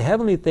 but the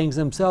heavenly things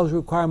themselves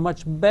require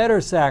much better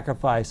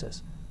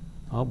sacrifices.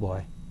 Oh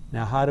boy.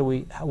 Now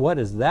what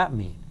does that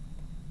mean?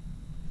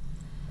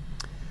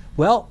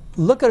 Well,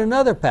 look at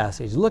another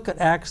passage. Look at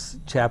Acts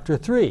chapter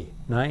 3,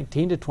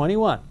 19 to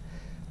 21.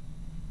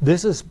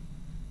 This is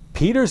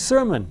Peter's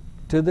sermon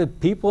to the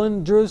people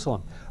in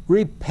Jerusalem.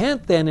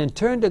 Repent then and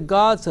turn to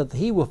God so that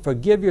He will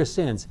forgive your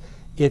sins.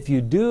 If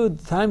you do,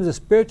 the times of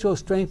spiritual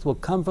strength will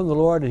come from the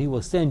Lord, and He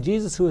will send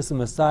Jesus, who is the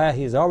Messiah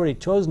He has already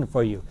chosen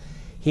for you.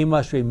 He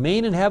must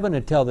remain in heaven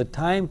until the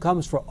time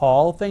comes for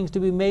all things to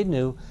be made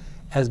new,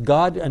 as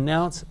God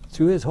announced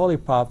through His holy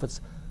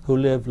prophets who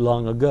lived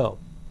long ago.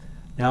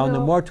 Now, in the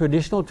more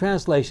traditional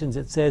translations,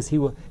 it says He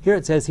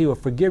will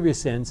forgive your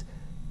sins.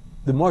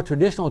 The more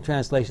traditional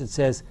translation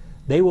says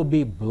they will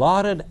be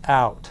blotted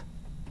out.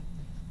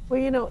 Well,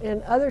 you know,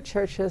 in other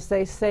churches,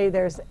 they say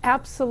there's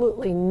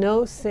absolutely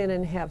no sin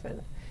in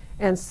heaven.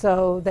 And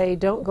so they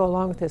don't go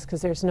along with this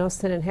because there's no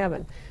sin in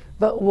heaven.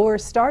 But war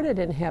started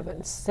in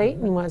heaven.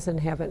 Satan was in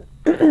heaven.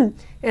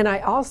 And I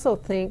also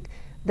think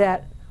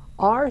that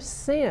our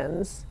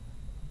sins,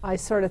 I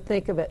sort of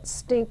think of it,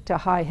 stink to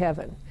high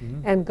heaven.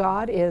 Mm-hmm. And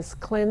God is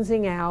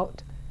cleansing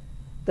out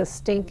the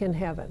stink in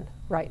heaven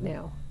right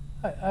now.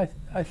 I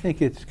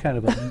think it's kind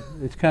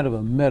of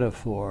a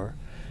metaphor,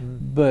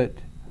 but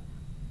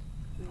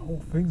The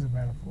whole thing's a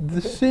metaphor.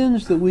 the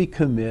sins that we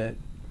commit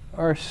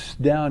are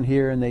down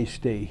here and they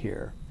stay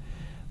here.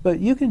 But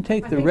you can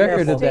take the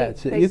record of that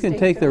sin. You can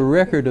take the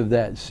record of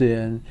that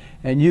sin,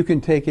 and you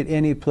can take it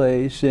any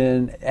place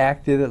and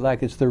act it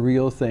like it's the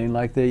real thing,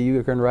 like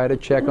you can write a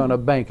check on a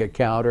bank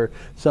account or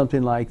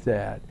something like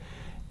that.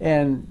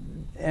 And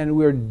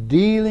we're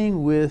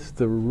dealing with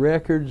the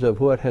records of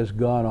what has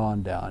gone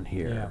on down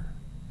here. Yeah.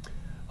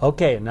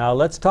 Okay, now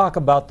let's talk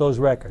about those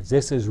records.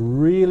 This is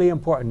really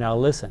important. Now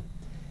listen.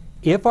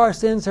 If our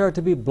sins are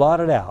to be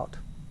blotted out,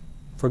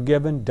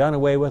 forgiven, done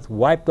away with,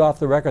 wiped off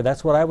the record,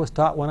 that's what I was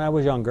taught when I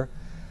was younger,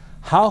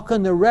 how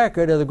can the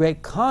record of the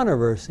great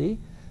controversy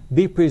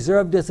be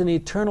preserved as an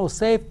eternal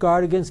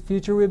safeguard against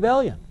future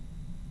rebellion?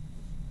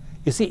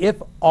 You see,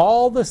 if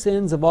all the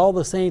sins of all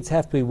the saints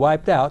have to be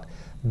wiped out,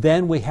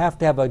 then we have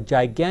to have a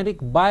gigantic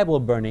Bible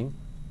burning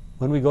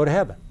when we go to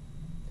heaven.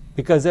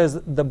 Because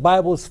the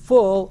Bible is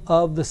full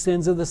of the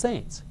sins of the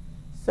saints.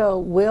 So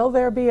will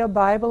there be a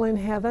Bible in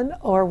heaven,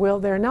 or will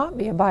there not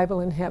be a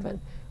Bible in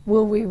heaven?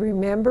 Will we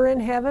remember in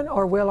heaven,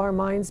 or will our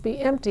minds be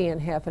empty in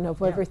heaven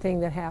of everything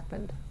that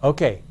happened?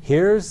 Okay,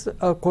 here's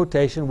a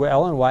quotation where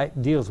Ellen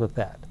White deals with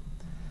that.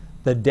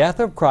 The death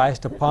of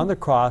Christ upon the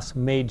cross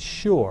made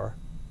sure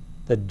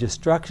the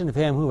destruction of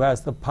him who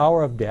has the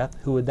power of death.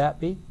 Who would that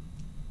be?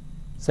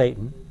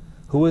 Satan,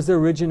 who is the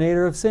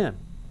originator of sin.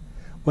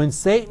 When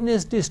Satan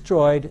is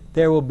destroyed,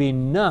 there will be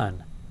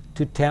none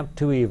to tempt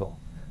to evil.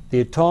 The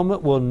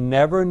atonement will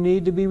never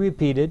need to be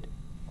repeated,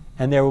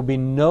 and there will be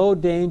no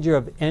danger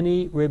of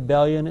any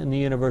rebellion in the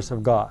universe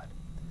of God.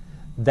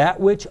 That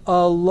which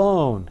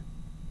alone,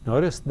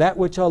 notice, that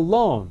which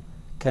alone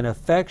can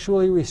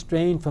effectually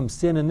restrain from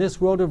sin in this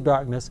world of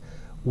darkness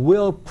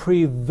will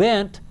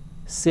prevent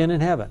sin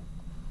in heaven.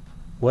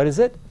 What is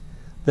it?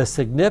 The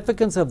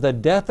significance of the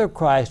death of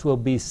Christ will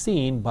be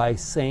seen by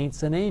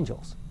saints and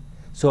angels.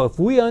 So if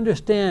we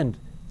understand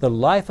the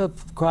life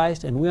of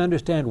Christ and we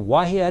understand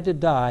why He had to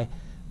die,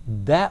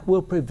 that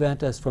will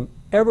prevent us from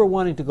ever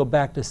wanting to go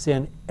back to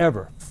sin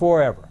ever,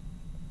 forever.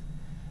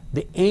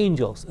 The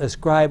angels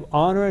ascribe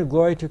honor and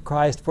glory to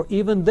Christ, for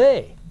even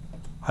they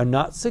are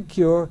not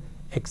secure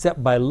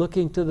except by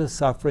looking to the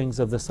sufferings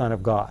of the Son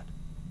of God.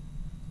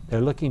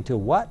 They're looking to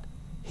what?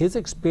 His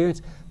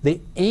experience. The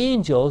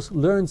angels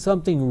learn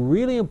something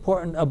really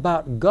important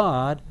about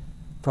God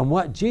from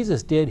what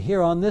Jesus did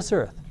here on this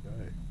earth.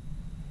 Right.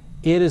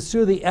 It is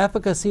through the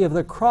efficacy of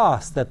the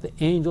cross that the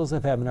angels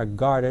of heaven are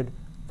guarded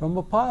from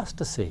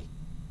apostasy.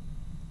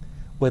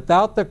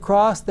 Without the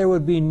cross, there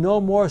would be no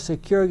more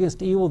secure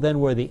against evil than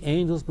were the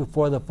angels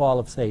before the fall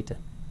of Satan.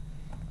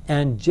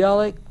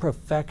 Angelic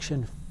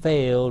perfection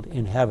failed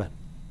in heaven.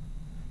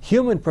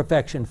 Human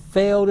perfection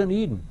failed in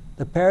Eden.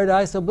 the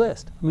paradise of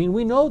bliss. I mean,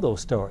 we know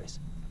those stories.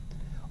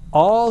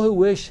 All who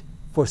wish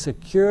for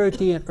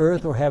security in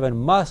earth or heaven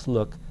must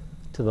look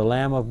to the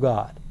Lamb of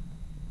God.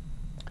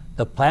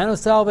 The plan of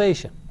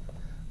salvation,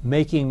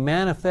 making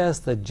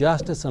manifest the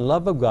justice and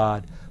love of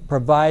God,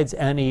 provides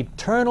an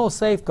eternal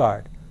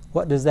safeguard.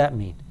 What does that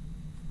mean?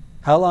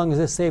 How long is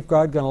this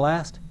safeguard going to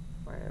last?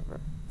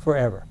 Forever.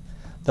 Forever.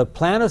 The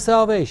plan of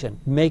salvation,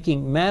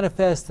 making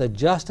manifest the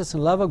justice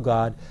and love of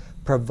God,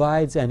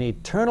 provides an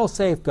eternal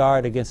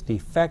safeguard against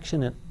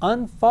defection in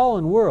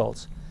unfallen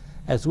worlds,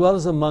 as well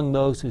as among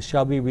those who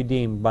shall be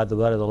redeemed by the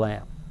blood of the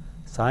Lamb.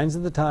 Signs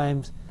of the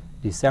Times,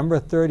 December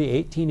 30,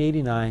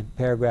 1889,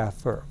 paragraph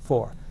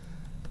 4.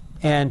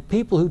 And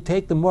people who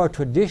take the more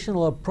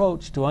traditional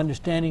approach to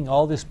understanding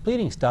all this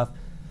pleading stuff,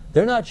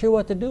 they're not sure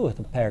what to do with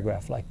a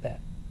paragraph like that.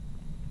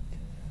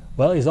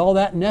 Well, is all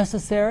that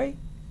necessary?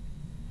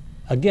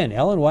 Again,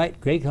 Ellen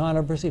White, Great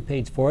Controversy,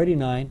 page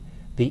 489,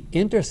 the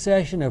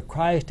intercession of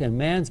Christ in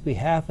man's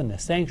behalf in the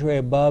sanctuary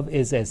above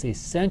is as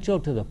essential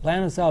to the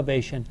plan of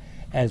salvation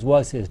as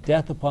was his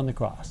death upon the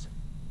cross.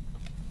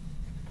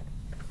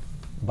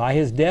 By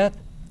his death,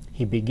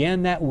 he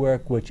began that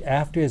work which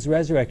after his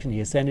resurrection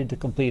he ascended to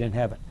complete in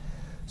heaven.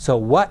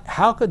 So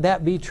how could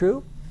that be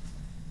true?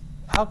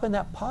 How can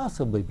that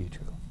possibly be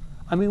true?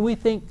 I mean, we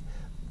think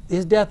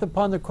his death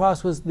upon the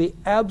cross was the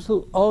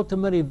absolute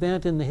ultimate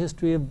event in the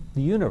history of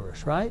the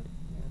universe, right?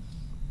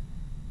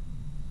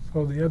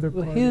 So the other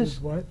part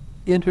is what?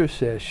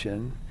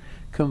 Intercession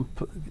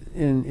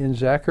in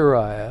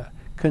Zechariah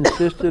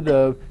consisted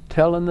of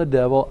telling the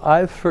devil,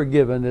 I've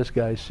forgiven this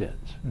guy's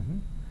sins. Mm-hmm.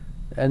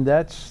 And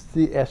that's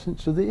the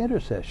essence of the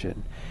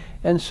intercession.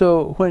 And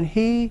so when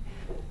he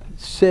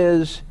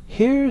says,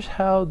 here's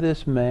how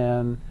this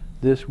man,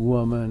 this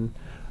woman,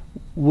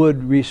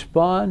 would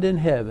respond in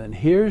heaven,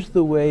 here's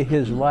the way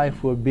his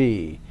life would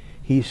be,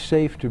 he's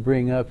safe to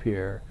bring up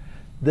here,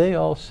 they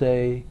all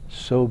say,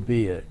 so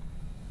be it.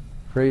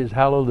 Praise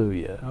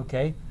hallelujah.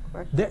 Okay.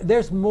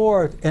 There's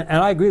more, and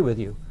I agree with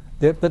you,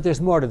 but there's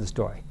more to the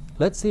story.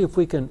 Let's see if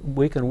we can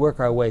work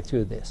our way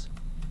through this.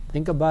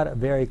 Think about it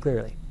very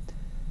clearly.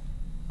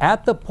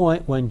 At the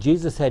point when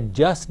Jesus had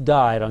just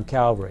died on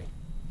Calvary,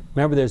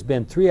 remember there's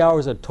been 3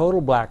 hours of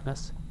total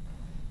blackness,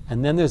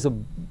 and then there's a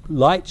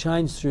light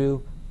shines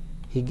through,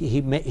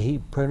 he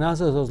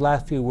pronounces those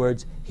last few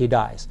words, he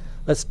dies.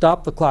 Let's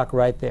stop the clock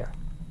right there.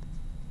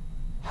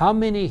 How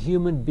many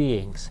human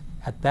beings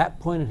at that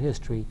point in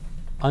history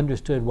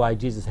understood why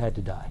Jesus had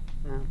to die?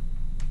 No.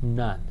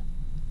 None.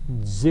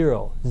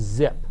 Zero.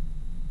 Zip.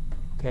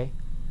 Okay?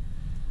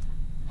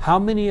 How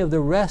many of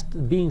the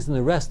beings in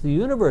the rest of the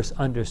universe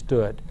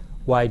understood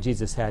why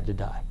Jesus had to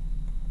die?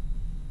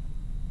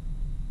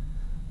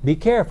 Be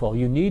careful.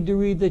 You need to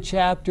read the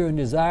chapter in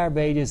Desire of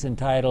Ages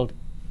entitled,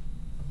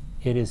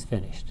 It is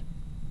Finished.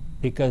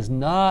 Because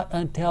not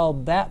until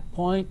that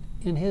point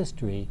in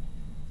history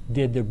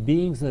did the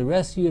beings in the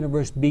rest of the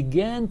universe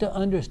begin to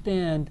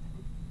understand,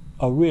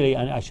 or really,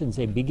 I shouldn't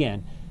say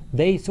begin,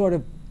 they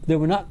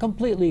were not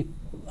completely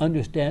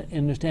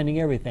understanding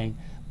everything,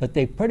 but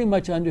they pretty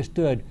much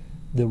understood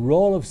the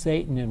role of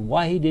Satan and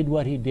why he did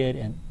what he did,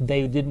 and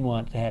they didn't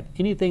want to have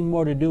anything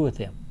more to do with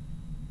him.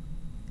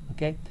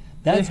 Okay?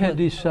 They had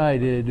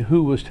decided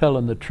who was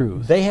telling the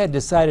truth. They had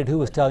decided who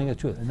was telling the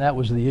truth. And that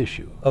was the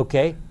issue.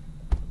 Okay.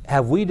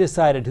 Have we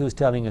decided who's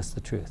telling us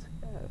the truth?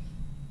 Yes.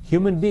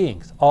 Human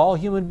beings. All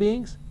human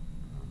beings?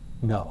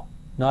 No.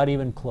 Not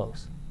even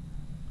close.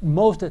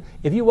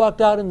 If you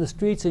walked out in the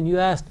streets and you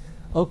asked,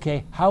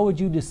 okay, how would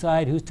you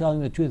decide who's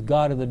telling the truth,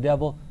 God or the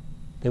devil?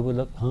 They would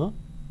look, huh?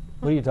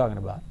 What are you talking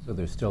about? So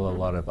there's still a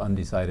lot of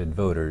undecided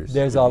voters.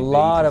 There's a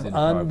lot of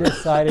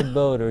undecided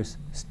voters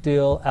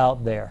still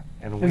out there.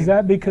 And Is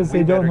that because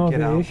they don't know get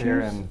the out issues? there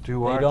and do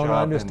They our don't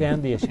job understand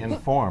and the issues.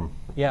 inform.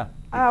 Yeah.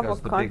 I have a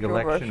Because the big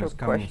election controversial is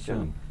coming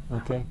question. soon.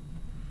 Okay.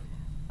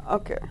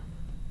 Okay.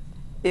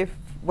 If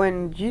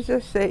when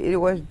Jesus said it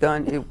was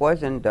done, it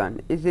wasn't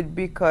done, is it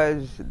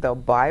because the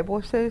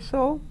Bible says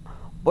so?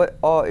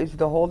 Or is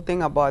the whole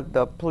thing about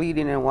the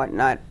pleading and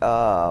whatnot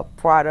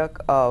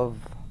product of,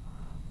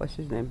 what's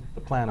his name?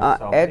 The plan of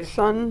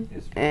salvation.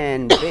 Edson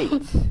and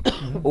Bates,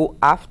 who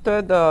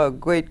after the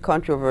great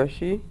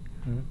controversy,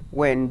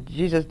 when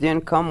Jesus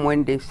didn't come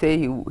when they say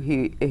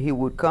he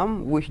would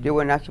come, which they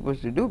were not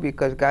supposed to do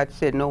because God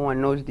said no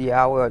one knows the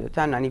hour or the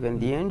time, not even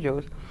the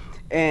angels.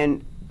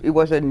 And it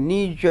was a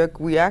knee-jerk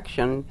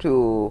reaction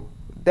to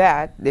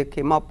that. They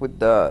came up with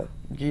the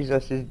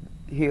Jesus is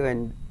here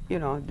and, you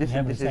know, this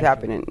is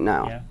happening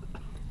now. Yeah.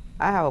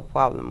 I have a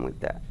problem with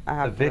that. I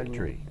have The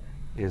victory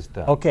is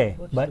done. Okay,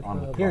 but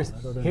on the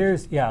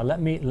here's let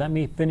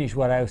me finish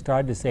what I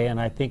started to say, and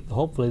I think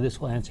hopefully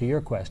this will answer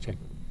your question.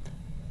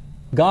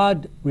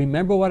 God,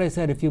 remember what I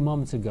said a few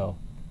moments ago.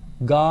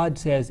 God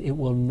says it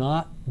will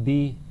not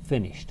be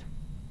finished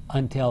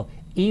until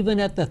even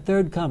at the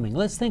third coming.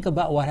 Let's think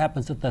about what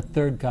happens at the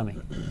third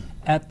coming.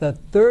 At the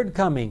third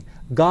coming,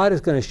 God is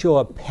going to show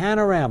a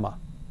panorama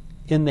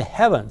in the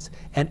heavens,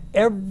 and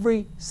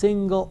every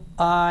single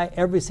eye,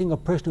 every single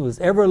person who has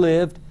ever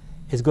lived,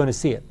 is going to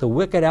see it. The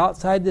wicked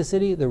outside the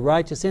city, the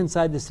righteous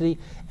inside the city.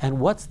 And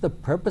what's the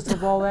purpose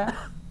of all that?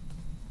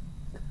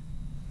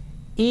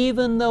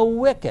 Even the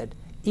wicked,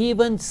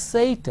 even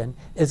Satan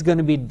is going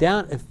to be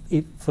down.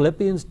 If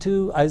Philippians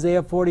 2,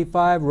 Isaiah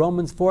 45,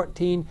 Romans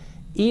 14,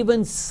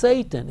 even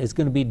Satan is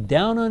going to be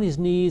down on his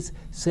knees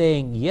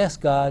saying, yes,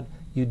 God,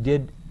 you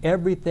did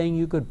everything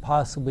you could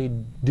possibly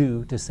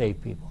do to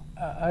save people.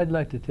 I'd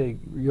like to take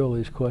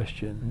Yoli's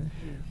question.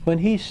 When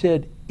he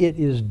said, it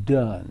is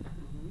done,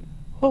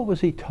 what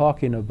was he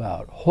talking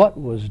about? What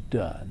was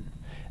done?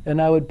 And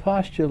I would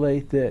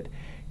postulate that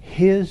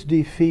his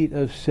defeat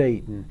of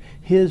Satan,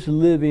 his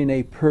living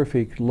a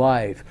perfect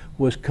life,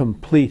 was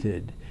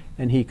completed,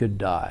 and he could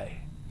die.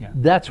 Yeah.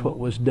 That's what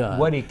was done.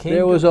 What he came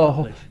there was to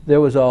accomplish. There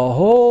was a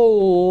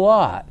whole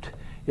lot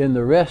in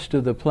the rest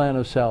of the plan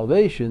of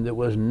salvation that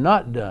was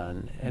not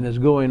done and is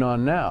going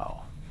on now.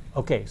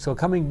 Okay, so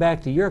coming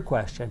back to your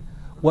question,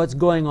 what's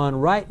going on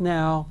right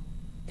now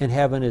in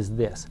heaven is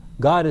this.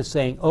 God is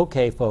saying,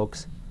 okay,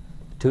 folks,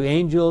 to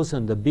angels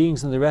and the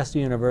beings in the rest of the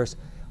universe,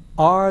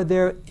 are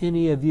there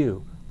any of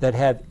you that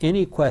have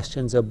any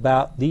questions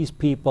about these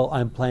people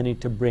I'm planning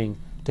to bring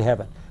to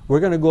heaven?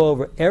 We're going to go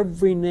over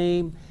every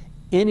name.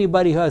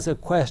 Anybody who has a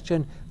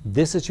question,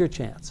 this is your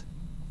chance.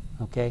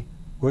 Okay?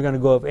 We're going to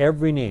go over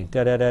every name.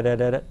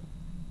 Da-da-da-da-da-da.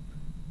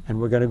 And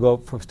we're going to go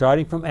from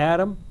starting from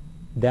Adam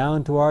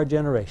down to our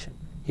generation.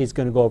 He's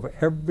going to go over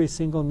every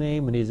single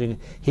name, and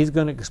he's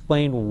going to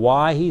explain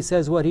why he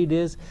says what he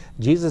does.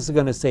 Jesus is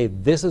going to say,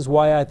 this is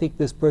why I think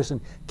this person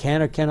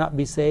can or cannot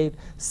be saved.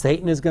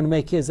 Satan is going to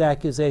make his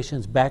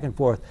accusations back and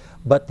forth.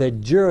 But the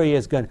jury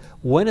is going to,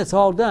 when it's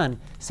all done,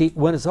 see,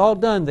 when it's all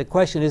done, the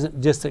question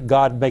isn't just that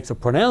God makes a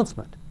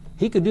pronouncement.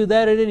 He could do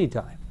that at any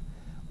time.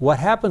 What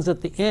happens at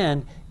the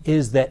end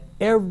is that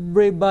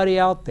everybody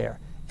out there,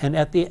 and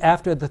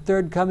after the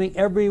third coming,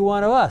 every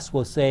one of us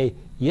will say,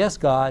 yes,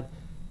 God,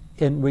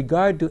 in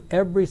regard to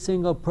every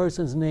single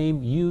person's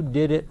name, you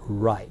did it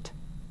right.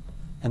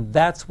 And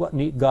that's what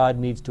God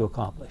needs to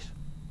accomplish.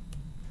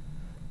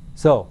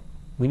 So,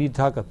 we need to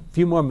talk a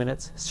few more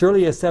minutes.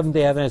 Surely as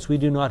Seventh-day Adventists, we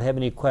do not have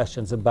any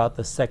questions about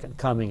the second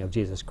coming of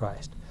Jesus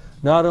Christ.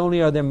 Not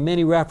only are there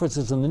many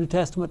references in the New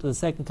Testament to the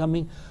second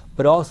coming,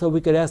 but also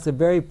we could ask the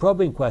very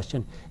probing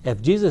question,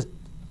 if Jesus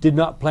did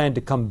not plan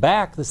to come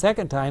back the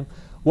second time,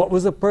 what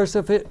was the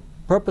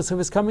purpose of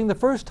his coming the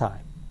first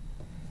time?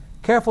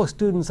 Careful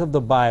students of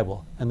the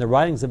Bible and the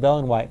writings of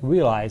Ellen White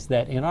realize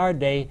that in our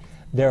day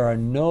there are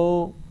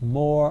no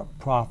more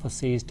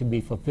prophecies to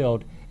be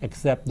fulfilled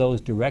except those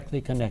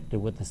directly connected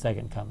with the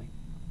second coming.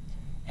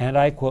 And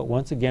I quote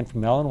once again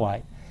from Ellen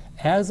White,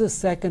 as the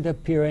second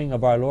appearing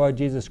of our Lord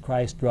Jesus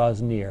Christ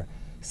draws near,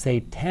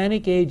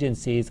 satanic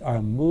agencies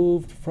are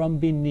moved from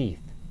beneath.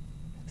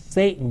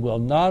 Satan will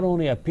not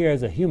only appear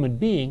as a human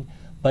being,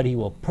 but he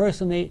will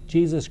personate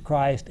Jesus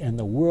Christ, and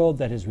the world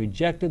that has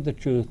rejected the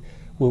truth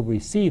will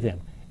receive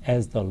him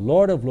as the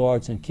Lord of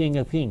Lords and King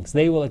of Kings.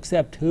 They will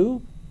accept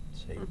who?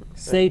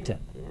 Satan.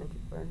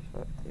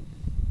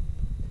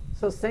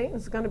 So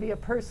Satan's going to be a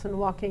person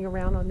walking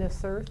around on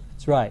this earth?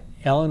 That's right.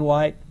 Ellen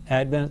White,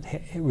 Advent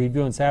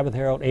Review and Sabbath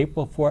Herald,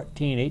 April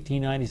 14,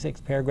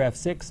 1896, paragraph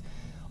 6.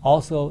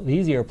 Also, the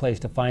easier place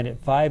to find it,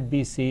 5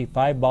 BC,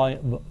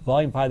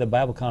 volume 5 of the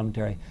Bible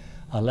Commentary,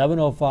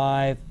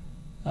 1105,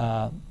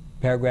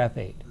 paragraph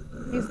 8.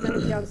 He's going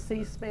to be on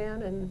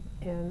C-SPAN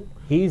and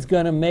he's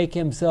going to make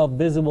himself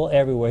visible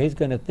everywhere. He's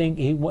going to think,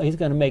 he's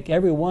going to make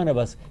every one of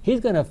us,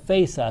 he's going to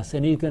face us,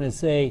 and he's going to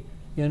say,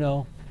 you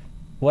know,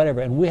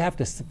 whatever. And we have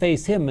to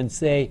face him and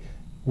say,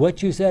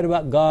 what you said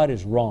about God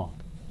is wrong.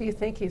 Do you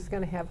think he's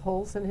going to have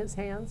holes in his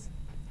hands?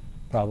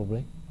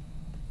 Probably.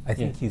 I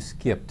think you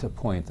skipped a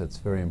point that's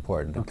very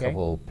important, Okay. a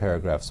couple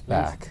paragraphs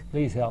back.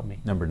 Please help me.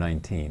 Number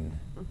 19.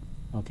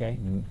 Okay.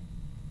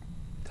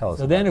 Tell us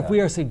So then about if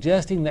we are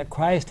suggesting that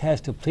Christ has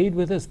to plead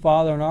with his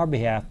Father on our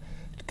behalf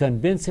to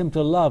convince him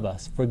to love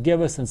us,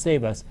 forgive us, and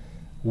save us,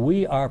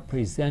 we are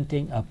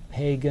presenting a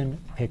pagan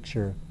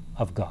picture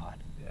of God.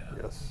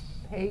 Yes.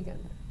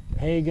 Pagan.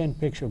 Pagan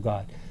picture of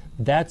God.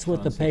 That's what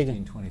John the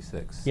pagan...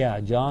 16:26.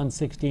 Yeah, John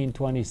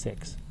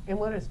 16:26. And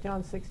what does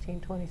John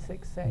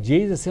 16:26 say?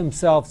 Jesus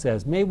himself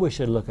says, maybe we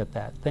should look at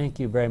that. Thank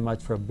you very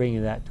much for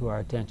bringing that to our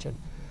attention.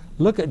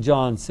 Look at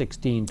John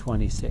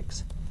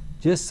 16:26.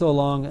 Just so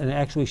long, and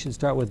actually we should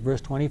start with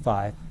verse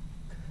 25.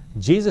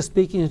 Jesus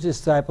speaking to his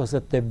disciples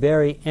at the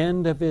very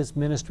end of his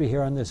ministry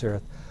here on this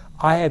earth,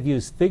 I have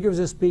used figures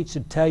of speech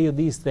to tell you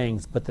these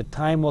things, but the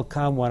time will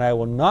come when I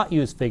will not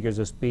use figures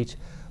of speech,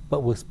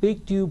 but will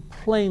speak to you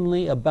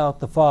plainly about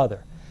the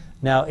Father.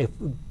 Now, if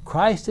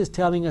Christ is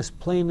telling us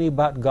plainly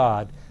about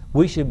God,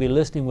 we should be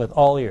listening with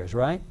all ears,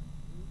 right?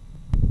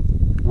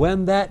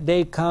 When that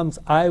day comes,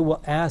 I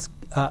will ask,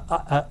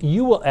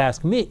 you will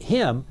ask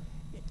him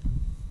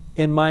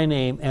in my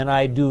name, and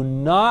I do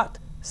not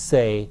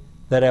say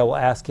that I will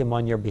ask him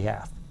on your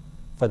behalf.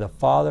 For the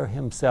Father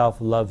himself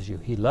loves you.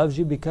 He loves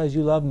you because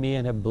you love me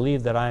and have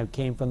believed that I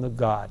came from the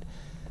God.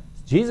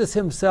 Jesus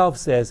himself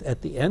says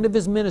at the end of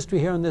his ministry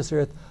here on this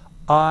earth,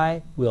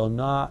 I will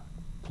not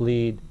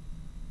plead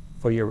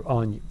for your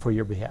on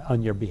your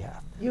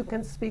behalf. You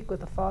can speak with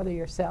the Father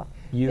yourself.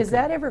 You Is can.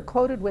 that ever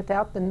quoted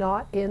without the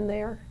not in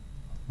there?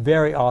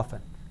 Very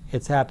often.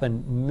 It's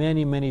happened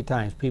many, many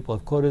times. People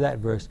have quoted that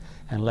verse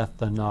and left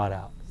the not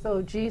out.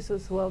 So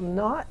Jesus will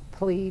not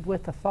plead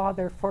with the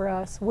Father for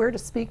us. We're to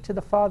speak to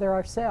the Father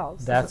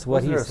ourselves. That's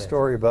what he Wasn't there a says.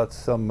 story about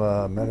some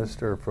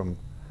minister from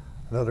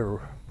another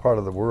part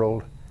of the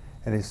world,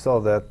 and he saw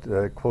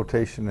that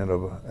quotation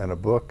in a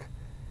book,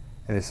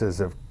 and he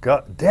says, "If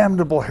God,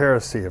 damnable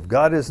heresy! If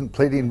God isn't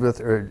pleading with,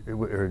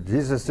 or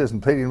Jesus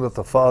isn't pleading with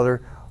the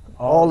Father,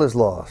 all is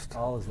lost."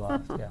 All is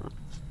lost. Yeah.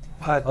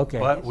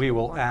 But we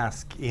will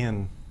ask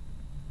in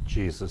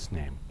Jesus'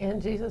 name.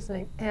 In Jesus'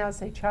 name,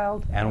 as a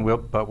child. And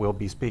we'll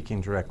be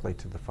speaking directly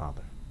to the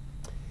Father.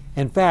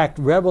 In fact,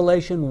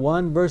 Revelation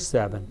 1 verse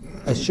 7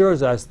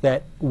 assures us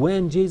that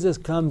when Jesus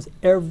comes,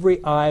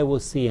 every eye will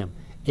see him.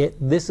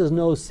 This is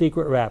no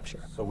secret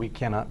rapture. So we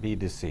cannot be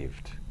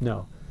deceived.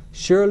 No.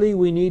 Surely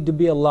we need to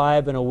be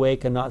alive and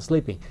awake and not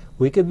sleeping.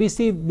 We could be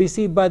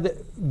deceived by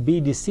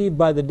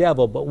the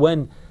devil, but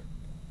when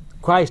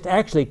Christ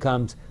actually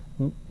comes,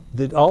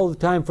 all the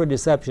time for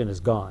deception is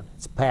gone.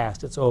 It's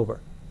past. It's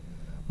over.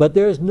 But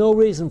there is no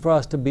reason for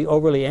us to be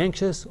overly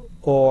anxious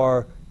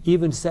or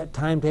even set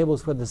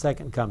timetables for the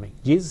second coming.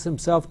 Jesus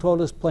himself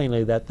told us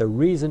plainly that the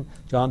reason,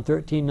 John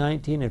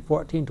 13:19 and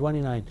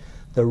 14:29,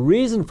 the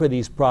reason for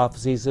these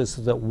prophecies is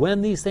so that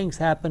when these things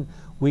happen,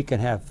 we can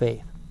have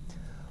faith.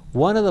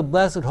 One of the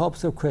blessed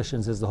hopes of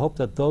Christians is the hope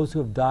that those who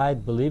have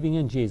died believing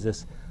in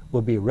Jesus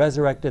will be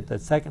resurrected at the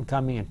second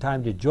coming in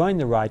time to join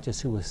the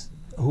righteous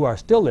who are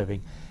still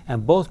living,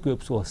 and both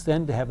groups will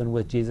ascend to heaven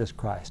with Jesus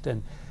Christ.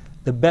 And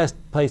the best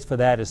place for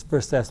that is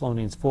 1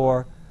 Thessalonians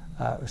 4.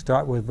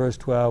 Start with verse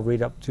 12,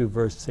 read up to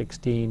verse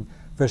 16.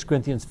 1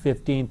 Corinthians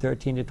 15,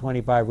 13 to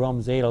 25,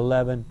 Romans 8,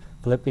 11,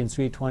 Philippians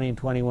 3, 20 and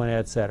 21,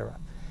 etc.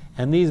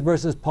 And these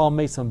verses, Paul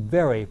made some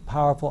very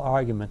powerful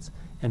arguments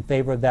in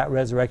favor of that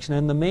resurrection.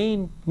 And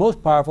the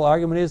most powerful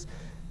argument is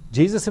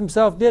Jesus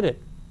himself did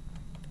it.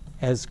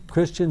 As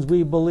Christians,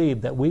 we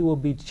believe that we will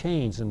be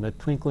changed in the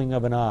twinkling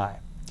of an eye.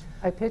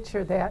 I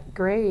picture that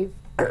grave,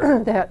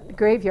 that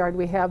graveyard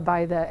we have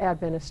by the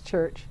Adventist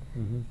church.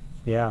 Mm-hmm.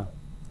 Yeah.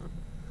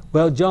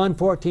 Well, John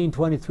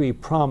 14:23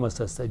 promised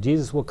us that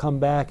Jesus will come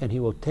back and he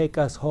will take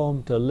us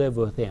home to live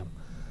with him.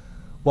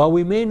 While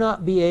we may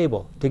not be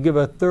able to give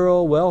a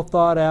thorough, well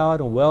thought out,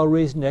 and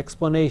well-reasoned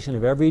explanation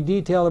of every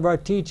detail of our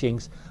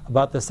teachings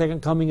about the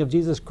second coming of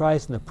Jesus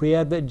Christ and the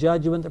pre-Advent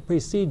judgment that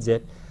precedes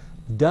it,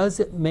 does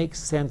it make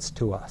sense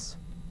to us?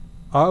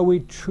 Are we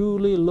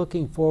truly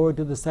looking forward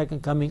to the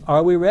second coming?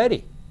 Are we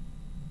ready?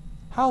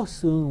 How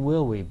soon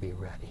will we be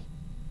ready?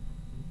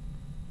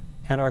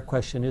 And our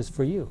question is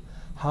for you.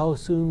 How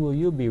soon will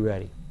you be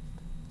ready?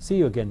 See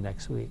you again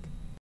next week.